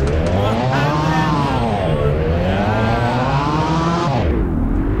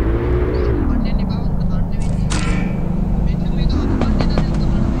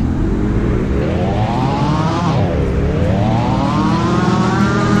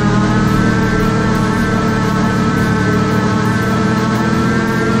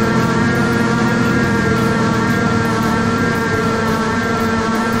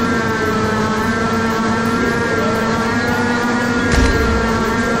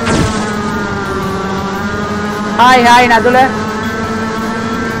Hai Nadula.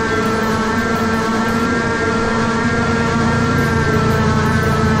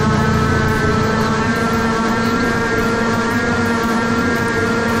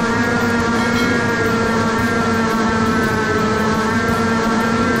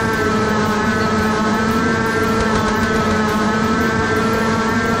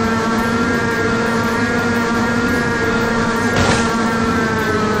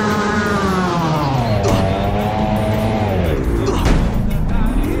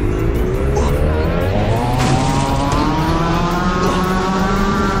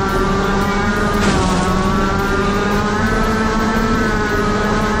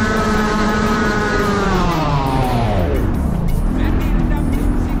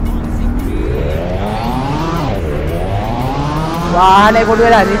 Wahane කොඩු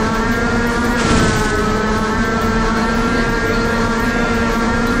වෙලා ඉතින්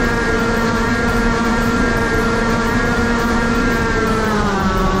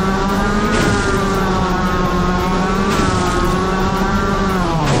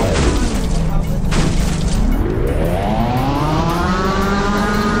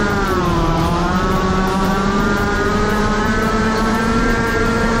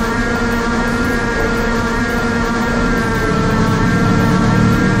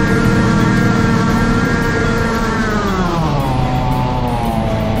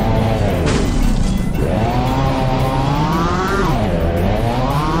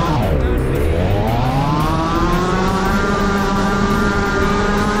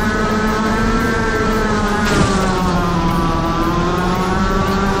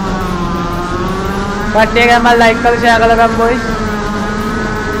කට්ටියගේ මම ලයික් කරලා ෂෙයා කරලා boys.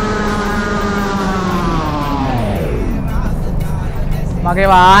 මගේ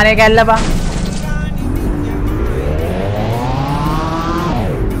වාහනේ කැල්ලපන්.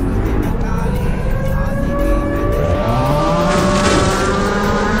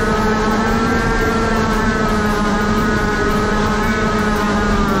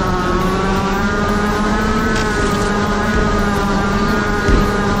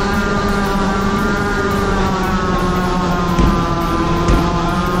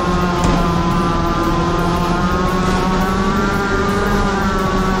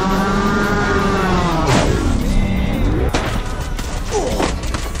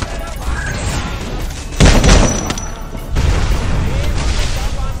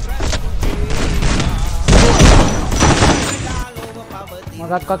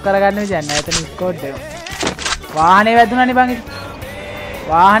 මොකක්වත් කරගන්න විදියක් නැහැ. එතන ස්කෝඩ් එක. වාහනේ වැදුනානේ බං ඉතින්.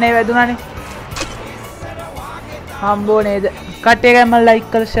 වාහනේ වැදුනානේ. හම්බෝ නේද? කට්ටියගෙන් මම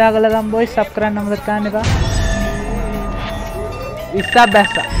ලයික් කරලා ෂෙයා කරලා ගම් බොයිස් සබ් කරන්න අමතක කරන්න එපා. ඉස්සා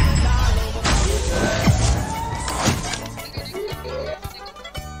බැස්සා.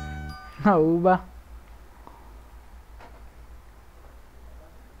 ඔව් බා.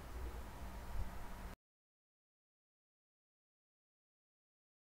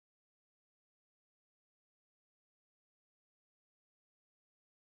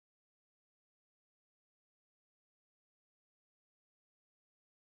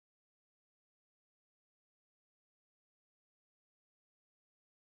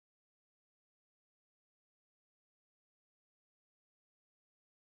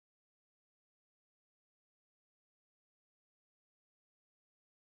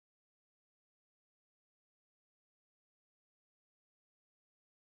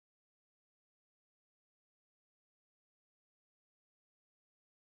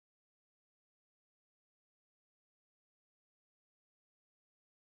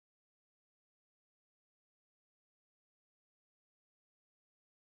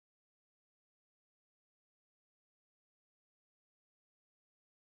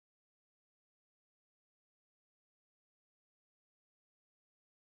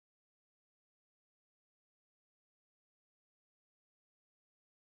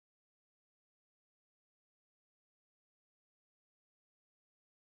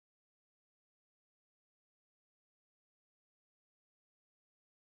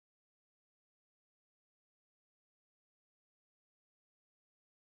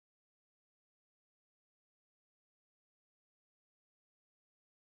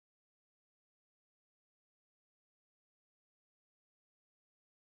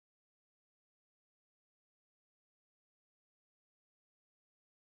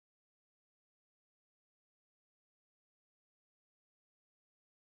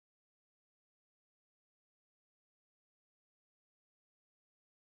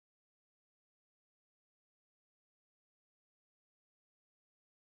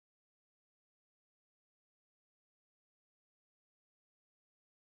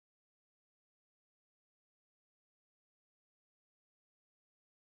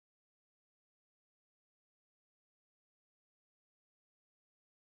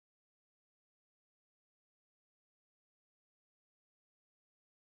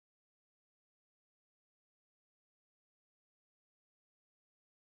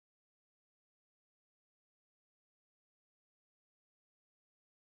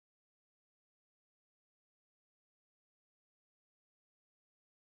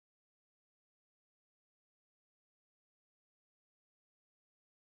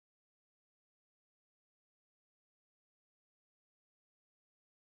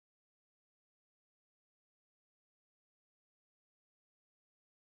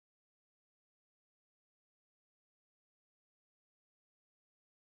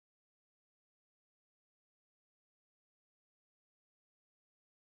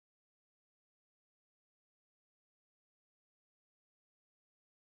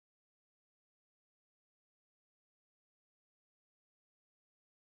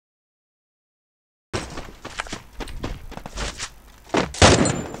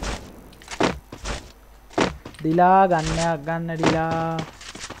 දිලා ගන්නයක් ගන්න දිලා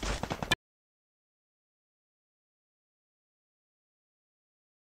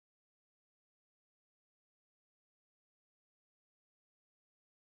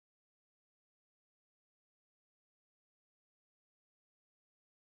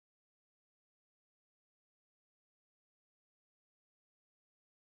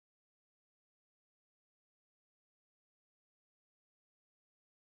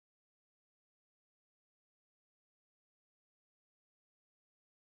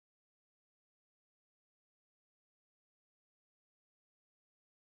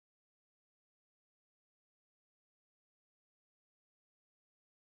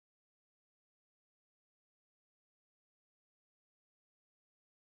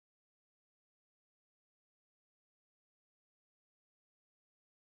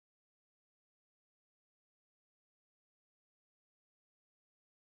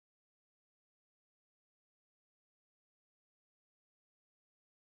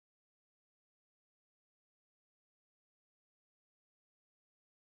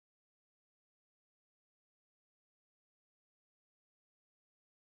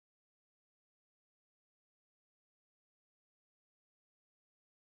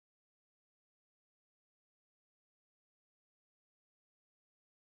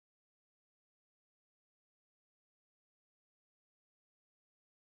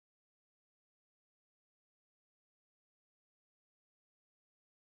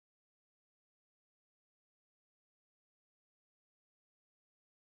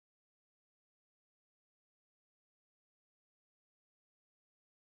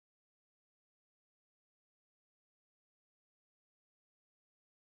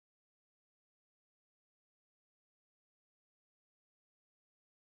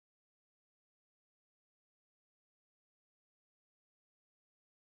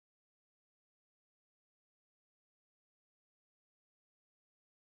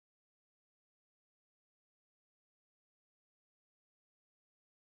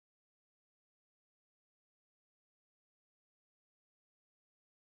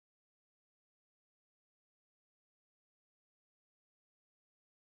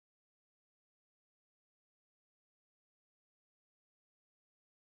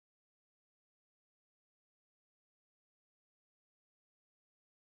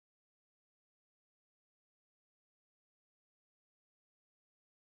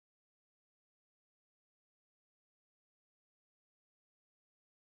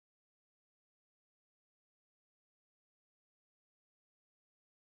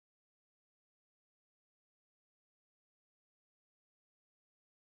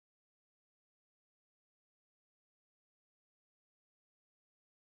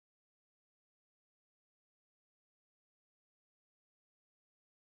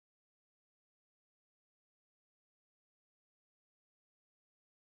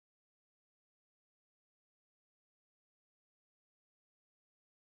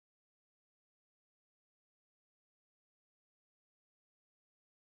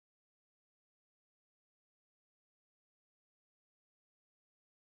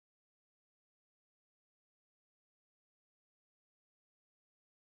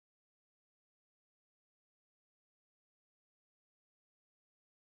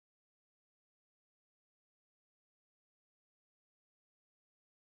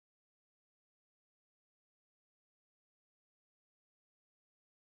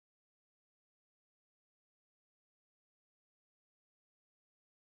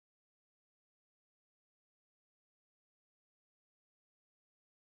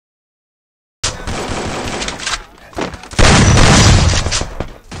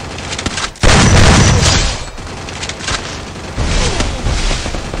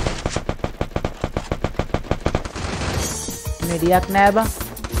වැඩියක් නෑ බං.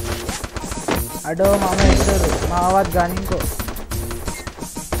 අඩෝ මම ඉස්සර මාවත් ගනින්කෝ.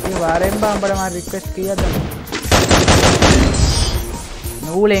 මේ වාරෙන් බං උඹට මම රික්වෙස්ට් කීයද?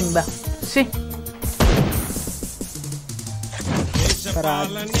 නූලෙන් බං. සි.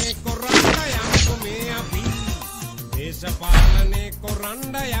 දේශපාලනේ කොරන්න යමුකෝ මේ අපි. දේශපාලනේ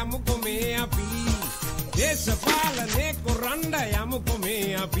කොරන්න යමුකෝ මේ අපි. දේශපාලනේ කොරන්න යමුකෝ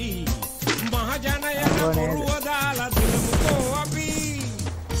මේ අපි. මහජනයට බොරුව දාලා දිනමුකෝ අපි.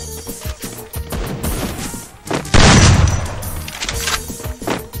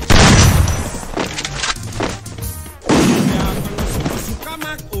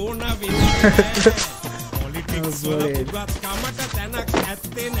 පොලිටික්ස් වල පුගත් කමට තැනක්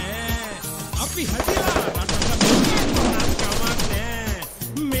ඇත්තේ නෑ. අපි හැදිලා රටට මොකක්වත් කමක් නෑ.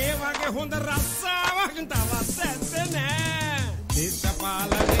 මේ වගේ හොඳ රස්සාවක් තවත් ඇත්තේ නෑ.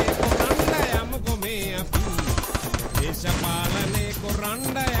 දේශපාලනේ කොරන්න යමුකෝ මේ අපි. දේශපාලනේ කොරන්න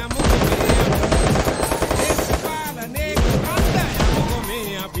යමුකෝ මේ අපි. දේශපාලනේ කොරන්න යමුකෝ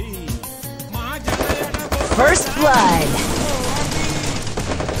මේ අපි. මහජනයට First blood.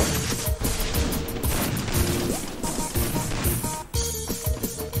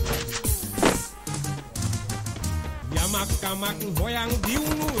 යමක් හොයන්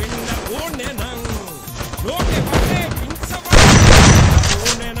දියුණු වෙන්න ඕනේ නම් ලෝකේ වටේ පිංසව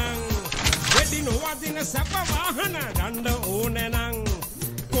ඕනේ නම් වෙඩි නොවදින සැප වාහන ගන්න ඕනේ නම්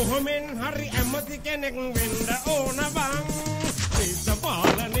කොහොමෙන් හරි ඇමති කෙනෙක් වෙන්න ඕන බං.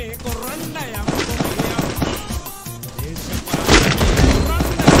 දේශපාලනේ කොරන්න යමුකෝ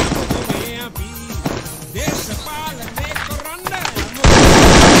මේ අපි. දේශපාලනේ කොරන්න යමුකෝ.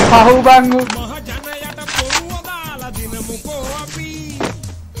 පහු බං.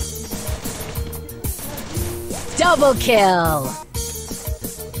 Double kill.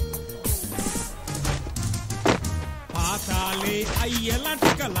 පාතාලේ අයියලා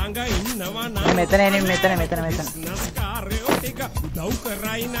ටික ළඟ ඉන්නවා නම් මෙතන මෙතන. නස්කාරයෝ ටික උදව්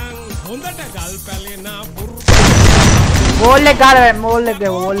කරයි නම් හොඳට ගල් පැලෙන පුරු. වෝල් එක ගාලා වෝල්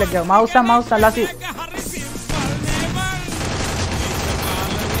එක මවුස් ලසි.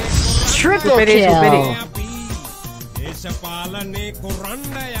 Triple kill. දේශපාලනේ කොරන්න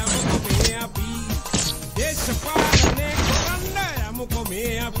යමුකෝ මේ අපි. දේශපාලනේ කොරන්න යමුකෝ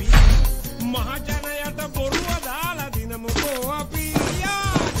මේ අපි. මහජනයට බොරුව දාලා දිනමුකෝ අපි.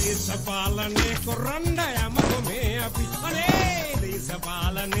 දේශපාලනේ කොරන්න යමුකෝ මේ අපි. අනේ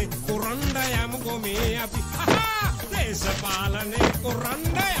දේශපාලනේ කොරන්න යමුකෝ මේ අපි. දේශපාලනේ කොරන්න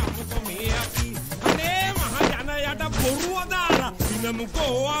යමුකෝ මේ අපි. අනේ මහජනයට බොරුව දාලා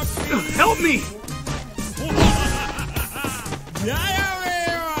දිනමුකෝ අපි. Help me.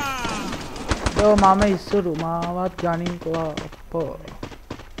 යෝ මම ඉස්සුරු මාවත් ගනින්කෝ අපෝ.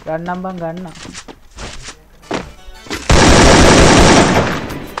 ගන්නම් බං ගන්න.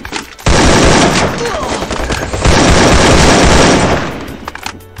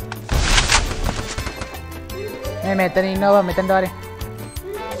 මේ මෙතන ඉන්නවා මෙතනට වරේ.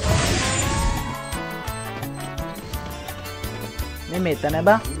 මේ මෙතන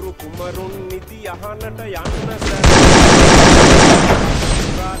බං. කුමරුන් නිදි අහනට යන්න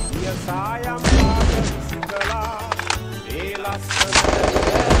රාජ්‍ය සායම් පාදසිකලා ඒ ලස්සන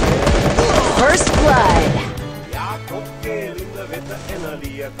First blood. යා කොක්කේ ලිඳ වෙත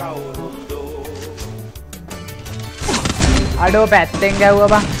එනලිය කවුරුන්දෝ. අඩෝ පැත්තෙන් ගැව්වා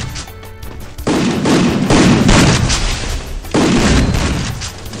බං.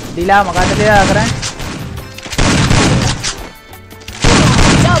 දිලා මොකද කියලා කරන්නේ?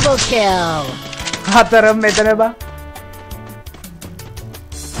 Double kill. හතරම මෙතන බං.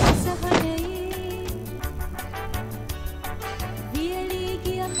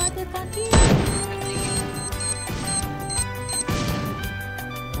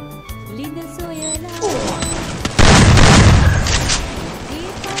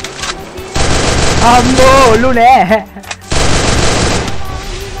 අම්මෝ ඔලු නෑ.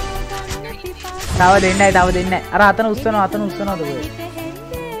 තව දෙන්නයි. අර අතන උස්සනවද කොහෙද?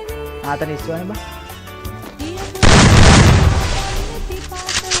 අතන ඉස්සවනේ බං.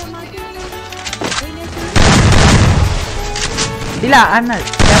 දිලා අන්න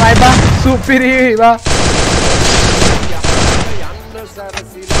තමයි බං සුපිරි බං.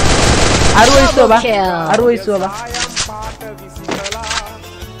 අරුව ඉස්සුව බං.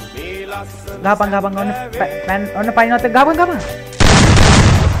 ගහපන් ඔන්න පයින්නත් ගහපන්.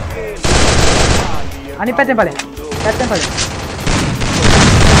 අනිත් පැත්තෙන් ඵලෙන්.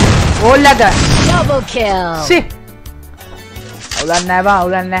 ඕල් එක. Double kill. සි. අවුලක් නෑ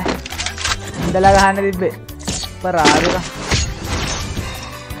බං ඉඳලා ගහන්න තිබ්බේ. පරාදක.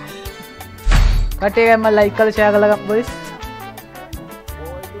 කට්ටියගෙන් මම ලයික් කරලා ෂෙයා කරලා ගන්න බොයිස්.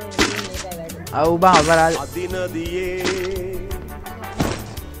 අවු බං අපරාධ. අදිනදියේ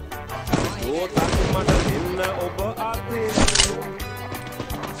ඕතක් මට දෙන්න ඔබ අතේ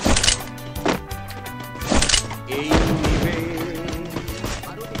එයින් නිවේ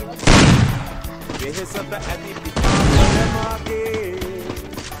වෙහෙසට ඇති පිපාසයමාගේ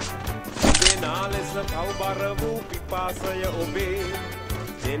දෙනා ලෙස කව්බර වූ පිපාසය ඔබේ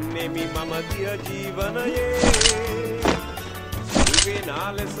දෙන්නෙමි මම දිය ජීවනයේ වෙනා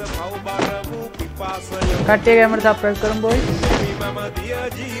ලෙස කව්බර වූ පිපාසය කට්ටිය කැමරට සබ්ස්ක්‍රයිබ් කරමු බොයිස්. මම දිය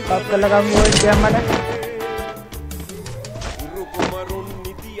ජීවනයේ සබ් කරලා ගමු බොයිස් කැමරට. කුමරුන්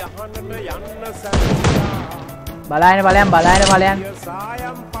නිති අහන්නට යන්න සැරියා බලයන්.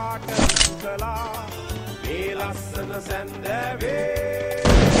 සායම් පාට කළා මේ ලස්සන සැන්දෑවේ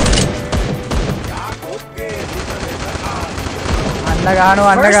යාකොක්ගේ හිතට අන්න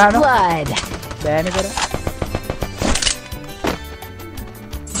ගහනවා. First blood. බෑනේ කර.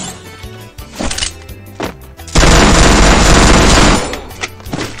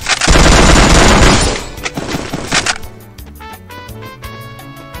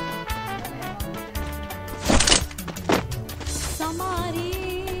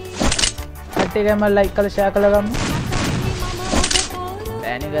 කට්ටිය කැමරට ලයික් කරලා ෂෙයා කරලා ගමු.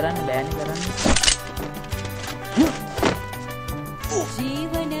 බෑනේ කරන්න.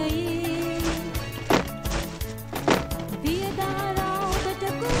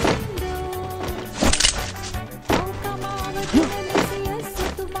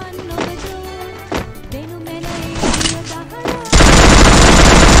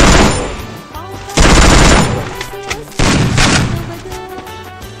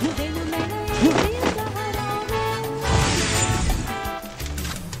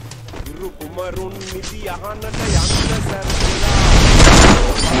 කුමරුන් නිති අහන්නට යන්න සැරියා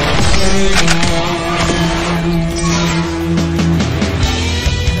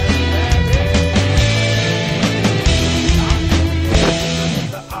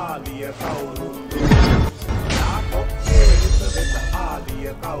ආලිය කවුරුන්ද යාකොක්ගේ හිතට ආලිය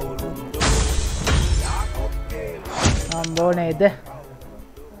කවුරුන්ද යාකොක්ගේ අම්බෝ නේද?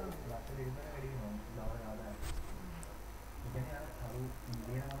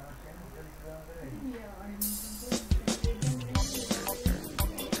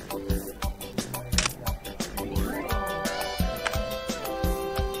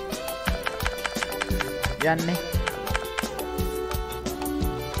 යන්නේ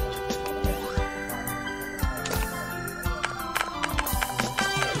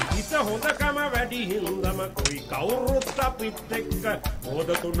හිත හොඳකම වැඩි හින්දම කොයි කවුරුත් අපිත් එක්ක හොද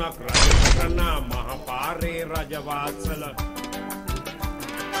තුනක් රජ කරන මහ පාරේ රජවාසල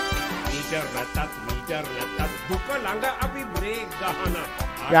මීටර් නැතත් දුක ළඟ අපි බ්‍රේක් ගහන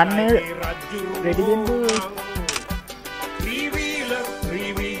යන්නේ රෙඩි වෙන්න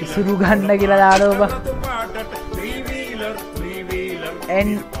ඉසුරු ගන්න කියලා දානවා ඔබ.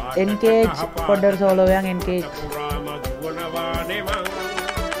 NKH පොඩ්ඩක් සෝලෝ යන් NKH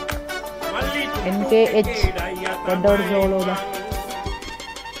පොඩ්ඩක් සෝලෝ දා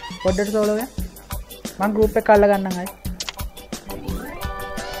පොඩ්ඩක් සෝලෝ යන් මං ගෲප් එක අල්ල ගන්නම් අය.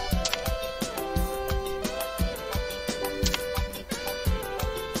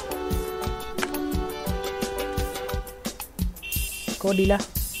 කොඩිලා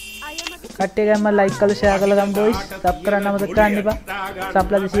කට්ටිය ගම්ම ලයික් කරලා ෂෙයා කරලා ගම් බොයිස්. සබ් කරන්න අමතක කරන්න එපා.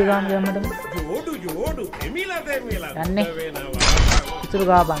 සබ්ලා 200 ගාම ගම්මටම ජෝඩු දෙමිලා යන්නේ ඉතුරු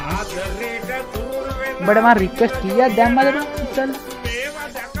ගාපන්. උඹට මම රික්වෙස්ට් කීයක් දැම්මද මං ඉතින් මේවා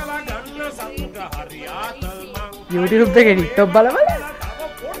දැකලා ගන්න සතුට හරි ආතල් මං YouTube එකේ TikTok බලවල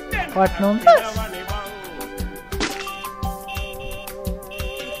what nonsense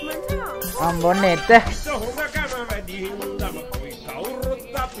අම්බොන්නේ එත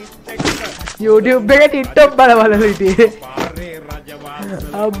YouTube එකේ TikTok බලවල හිටියේ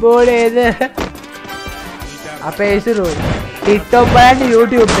අම්බොනේද අපේ ඉසුරු TikTok බලන්නේ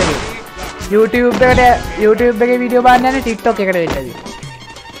YouTube එකේ YouTube එකේ වීඩියෝ බලන්න යන්නේ TikTok එකට වෙන්නදී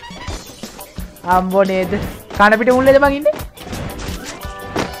අම්බොනේද කන පිට මුල්ලේද මං ඉන්නේ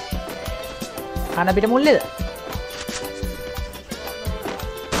කන පිට මුල්ලේද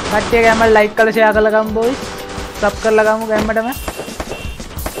කට්ටිය ගෑම ලයික් කරලා ෂෙයා කරලා ගමු බොයිස් සබ් කරලා ගමු ගෑමටම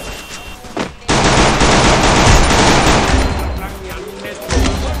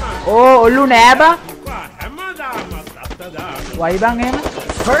ඕ ඔලු නෑ බං වයි බං එහෙම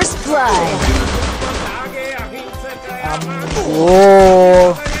First blood.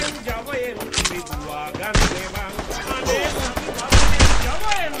 ඕ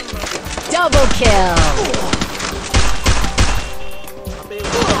Double kill.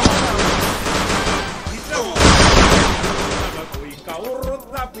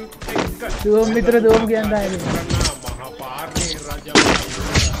 දුවම් විතර දුවම් කියන්නේ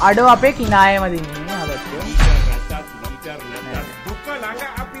අඩෝ අපේ කිනායම දින්නේ අවශ්‍ය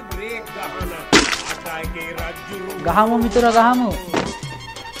ගහමු මිතුර ගහමු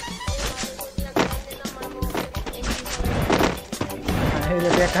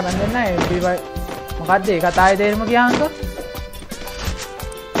දෙයක් කරන් දෙන්න ඒ මොකද්ද ඒ කතාවේ තේරුම කියහන්කෝ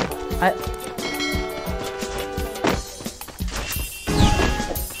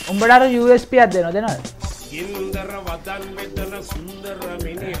උඹට අර USP එකක් දෙනවද ගින්දර වදන් වෙතන සුන්දර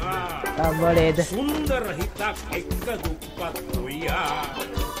මිනිහා අම්බලේද සුන්දර හිතක් එක්ක දුප්පත් නොයා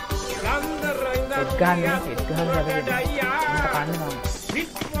ගන්දර ගන්න කන්නේ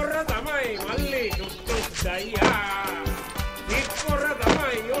පිටපොර තමයි මල්ලේ ටුක් දයියා පිටපොර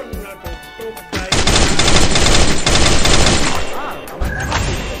තමයි යොන්න ටුක්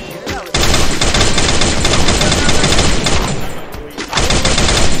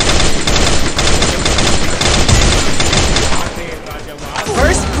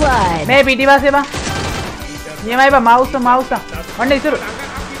First blood. මේ පිටිපස්සේ බා නියමයි බා මවුස් ඔන්න ඉතුරු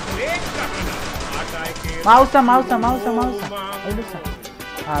mouse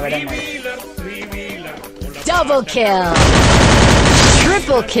Double kill.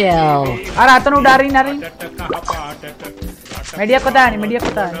 Triple kill. අර අතන උඩ අරින් මෙඩියක් කොතානි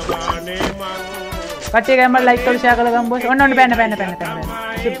කට්ටිය ගෑම ලයික් කරලා ෂෙයා කරලා ගමු බොස් ඔන්න පැන්න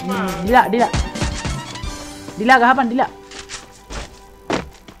ඩිලා ගහපන් ඩිලා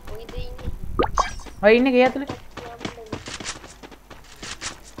ඔය ඉන්නේ ගේ ඇතුලේ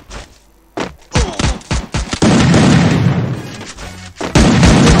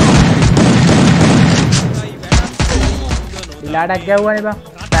ඩිලාඩක් ගැව්වනේ බං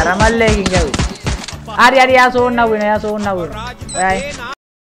තරමල්ලේකින් ගැව්වා හරි යා සෝන් නවුන ඔයයි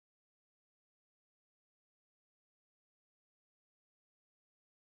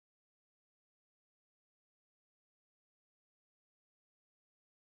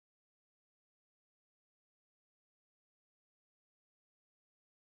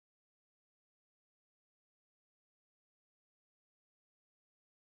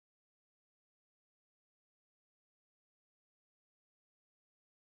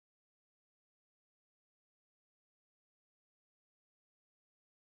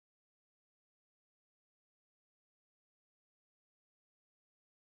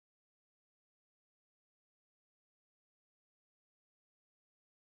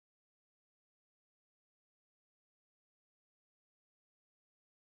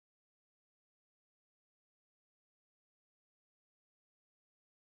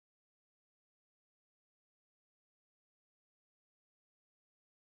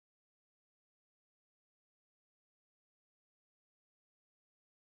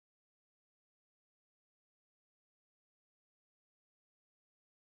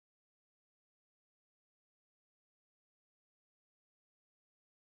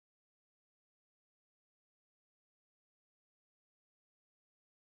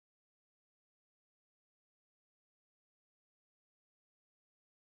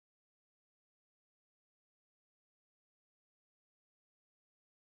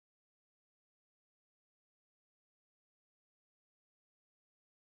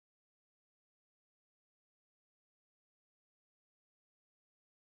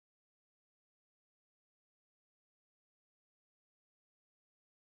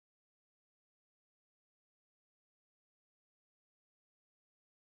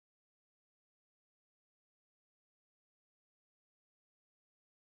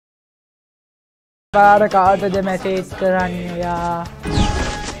පාර කාටද මැසේජ් කරන්නේ යා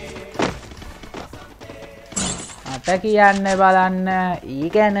මට කියන්න බලන්න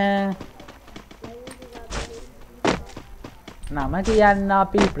ඊ ගැන නම කියන්න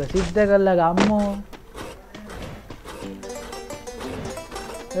අපි ප්‍රසිද්ධ කරලා ගම්මු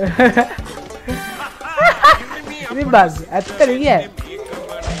ඉතින් බස් ඇත්තට කියන්නේ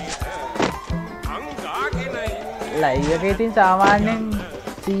ලයිව් එකේ ඉතින් සාමාන්‍යයෙන්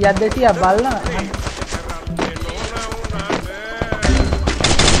 100ක් 200ක් බලනවා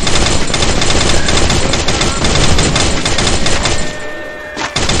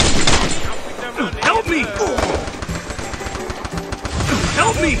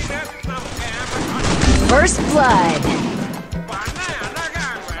First blood.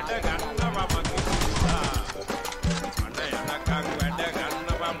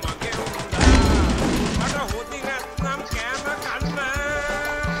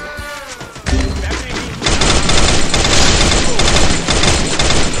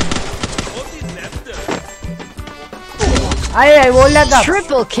 Ay, wall එක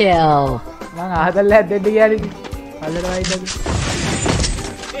Triple kill. මං ආදල්ලා දෙන්න ගියානේ. අල්ලනවා ඉන්නද?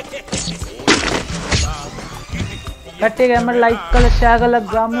 කට්ටිය ගෑමට ලයික් කරලා ෂෙයා කරලා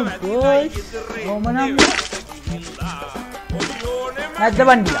ගමු බොයිස්. මොමනම් නැද්ද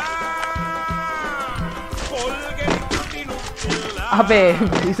බණ්ඩිලා. අපේ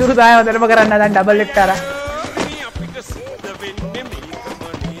ඉසුරු තාය හොඳටම කරන්න දැන් ඩබල් එක්ට අර.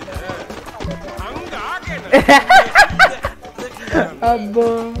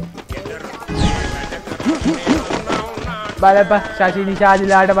 අබ්බෝ බලපන් ශෂි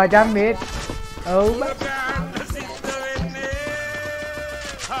නිෂාදිලාට මචං මේ ඔව්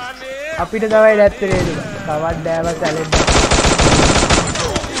අපිට තමයි දැත්තේ නේද කවද්ද ඇව සැලෙන්න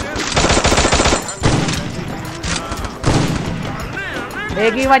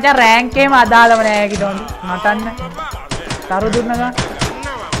ඒකී මචං රෑන්ක් එකේම අදාළව නෑ කිටොන් නටන්න තරු දුන්න ගන්න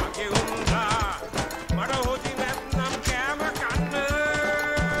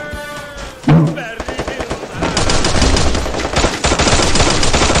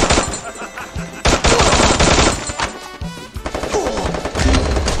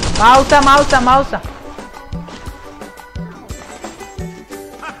Mausa.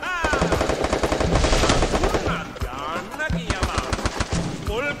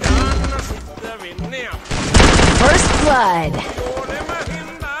 First blood.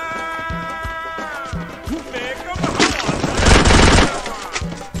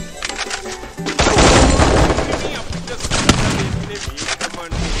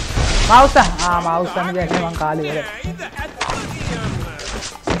 Mausa. Mausa නේ දැක්කේ මං කාලේ වෙල.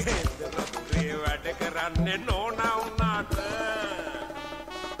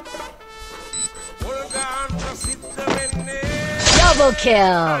 Double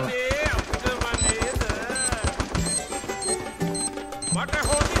kill.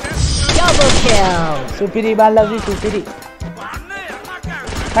 Double kill. Supiri balasi supiri.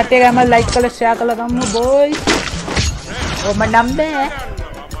 කට්ටිය ගම ලයික් කරලා ෂෙයා කරලා ගමු බොයිස්. ඔය මම නම් බෑ.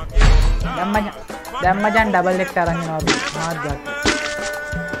 දැන් මචං ඩබල් එක්ට අරන් යනවා අපි. මාත් ගත්තා.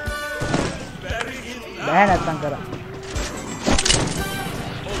 බෑ නැත්තම් කරා.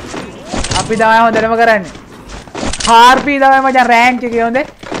 අපි තමයි හොඳටම කරන්නේ. RP තමයි මචං රෑන්ක් එකේ හොඳේ.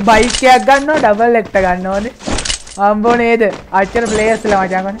 බයික් එකක් ගන්නවා ඩබල් එක්ට ගන්නවා හොඳේ. අම්බෝ නේද? අච්චර ප්ලේයර්ස්ලා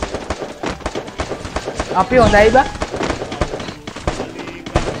මචං කොනේ. අපි හොඳයි බා.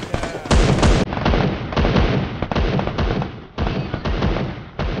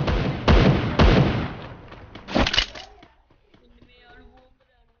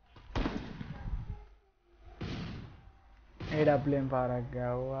 AWM පාරක්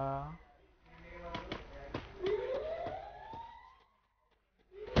ගාවා.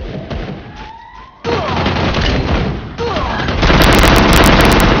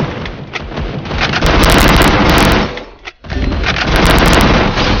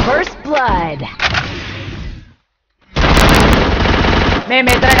 First blood.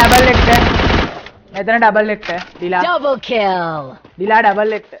 මෙතන double එක්ට. DILA. Double kill. DILA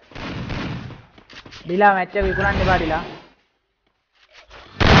double එක්ට. DILA match එක විකුණන්න එපා DILA.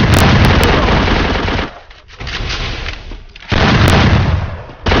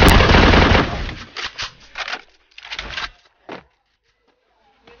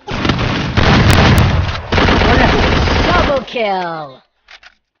 Double kill.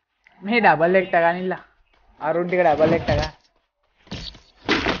 මේ ඩබල් එක්ට ගනින්න. අරුන් ටික ඩබල් එක්ට ගන්න.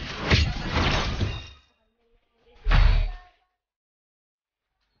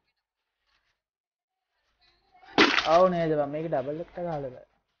 ඔව් නේද බං මේක ඩබල් එක්ට ගහලා බෑ.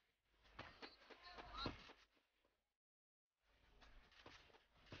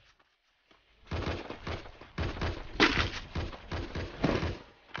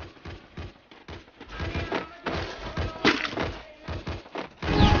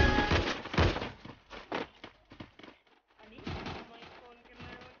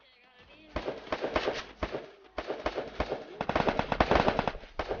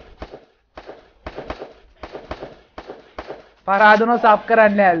 පරාදුනෝ සබ්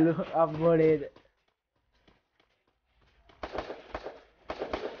කරන්න ඇල්ලු අම්මෝ නේද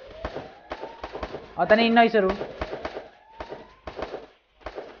අතන ඉන්න ඉසරු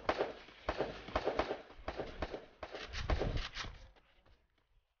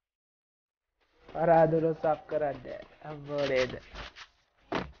පරාදුනෝ සබ් කරන්න අම්මෝ නේද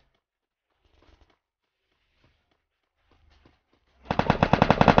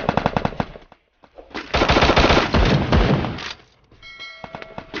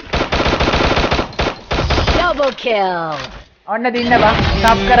Double kill. ඔන්න දින්න බං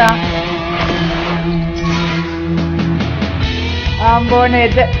සබ් කරා අම්බෝ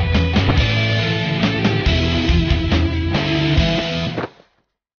නේද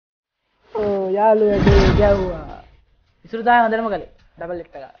ඕ යාළුවෝ ගැව්වා ඉසුරු දාය හොඳටම කළේ ඩබල්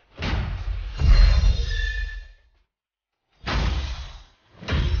එක්ට ගා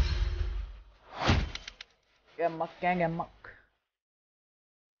ගැම්මක්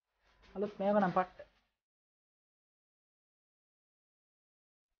අලුත් මේක නම් පට්ට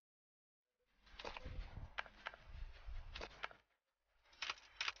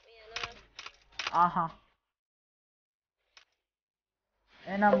ආහා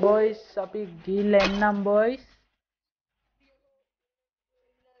එහෙනම් බොයිස් අපි ගිහිල්ලා එන්නම් බොයිස්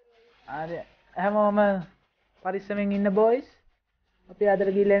හරි හැමෝම පරිස්සමෙන් ඉන්න බොයිස් අපි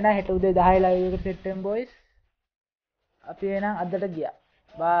අදට ගිහිල්ලා එන්න හෙට උදේ 10 ලයිව් එක සෙට් වෙමු බොයිස් අපි එහෙනම් අදට ගියා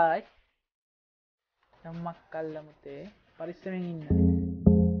බයි ධම්මක් කල්ල මුතේ පරිස්සමෙන් ඉන්න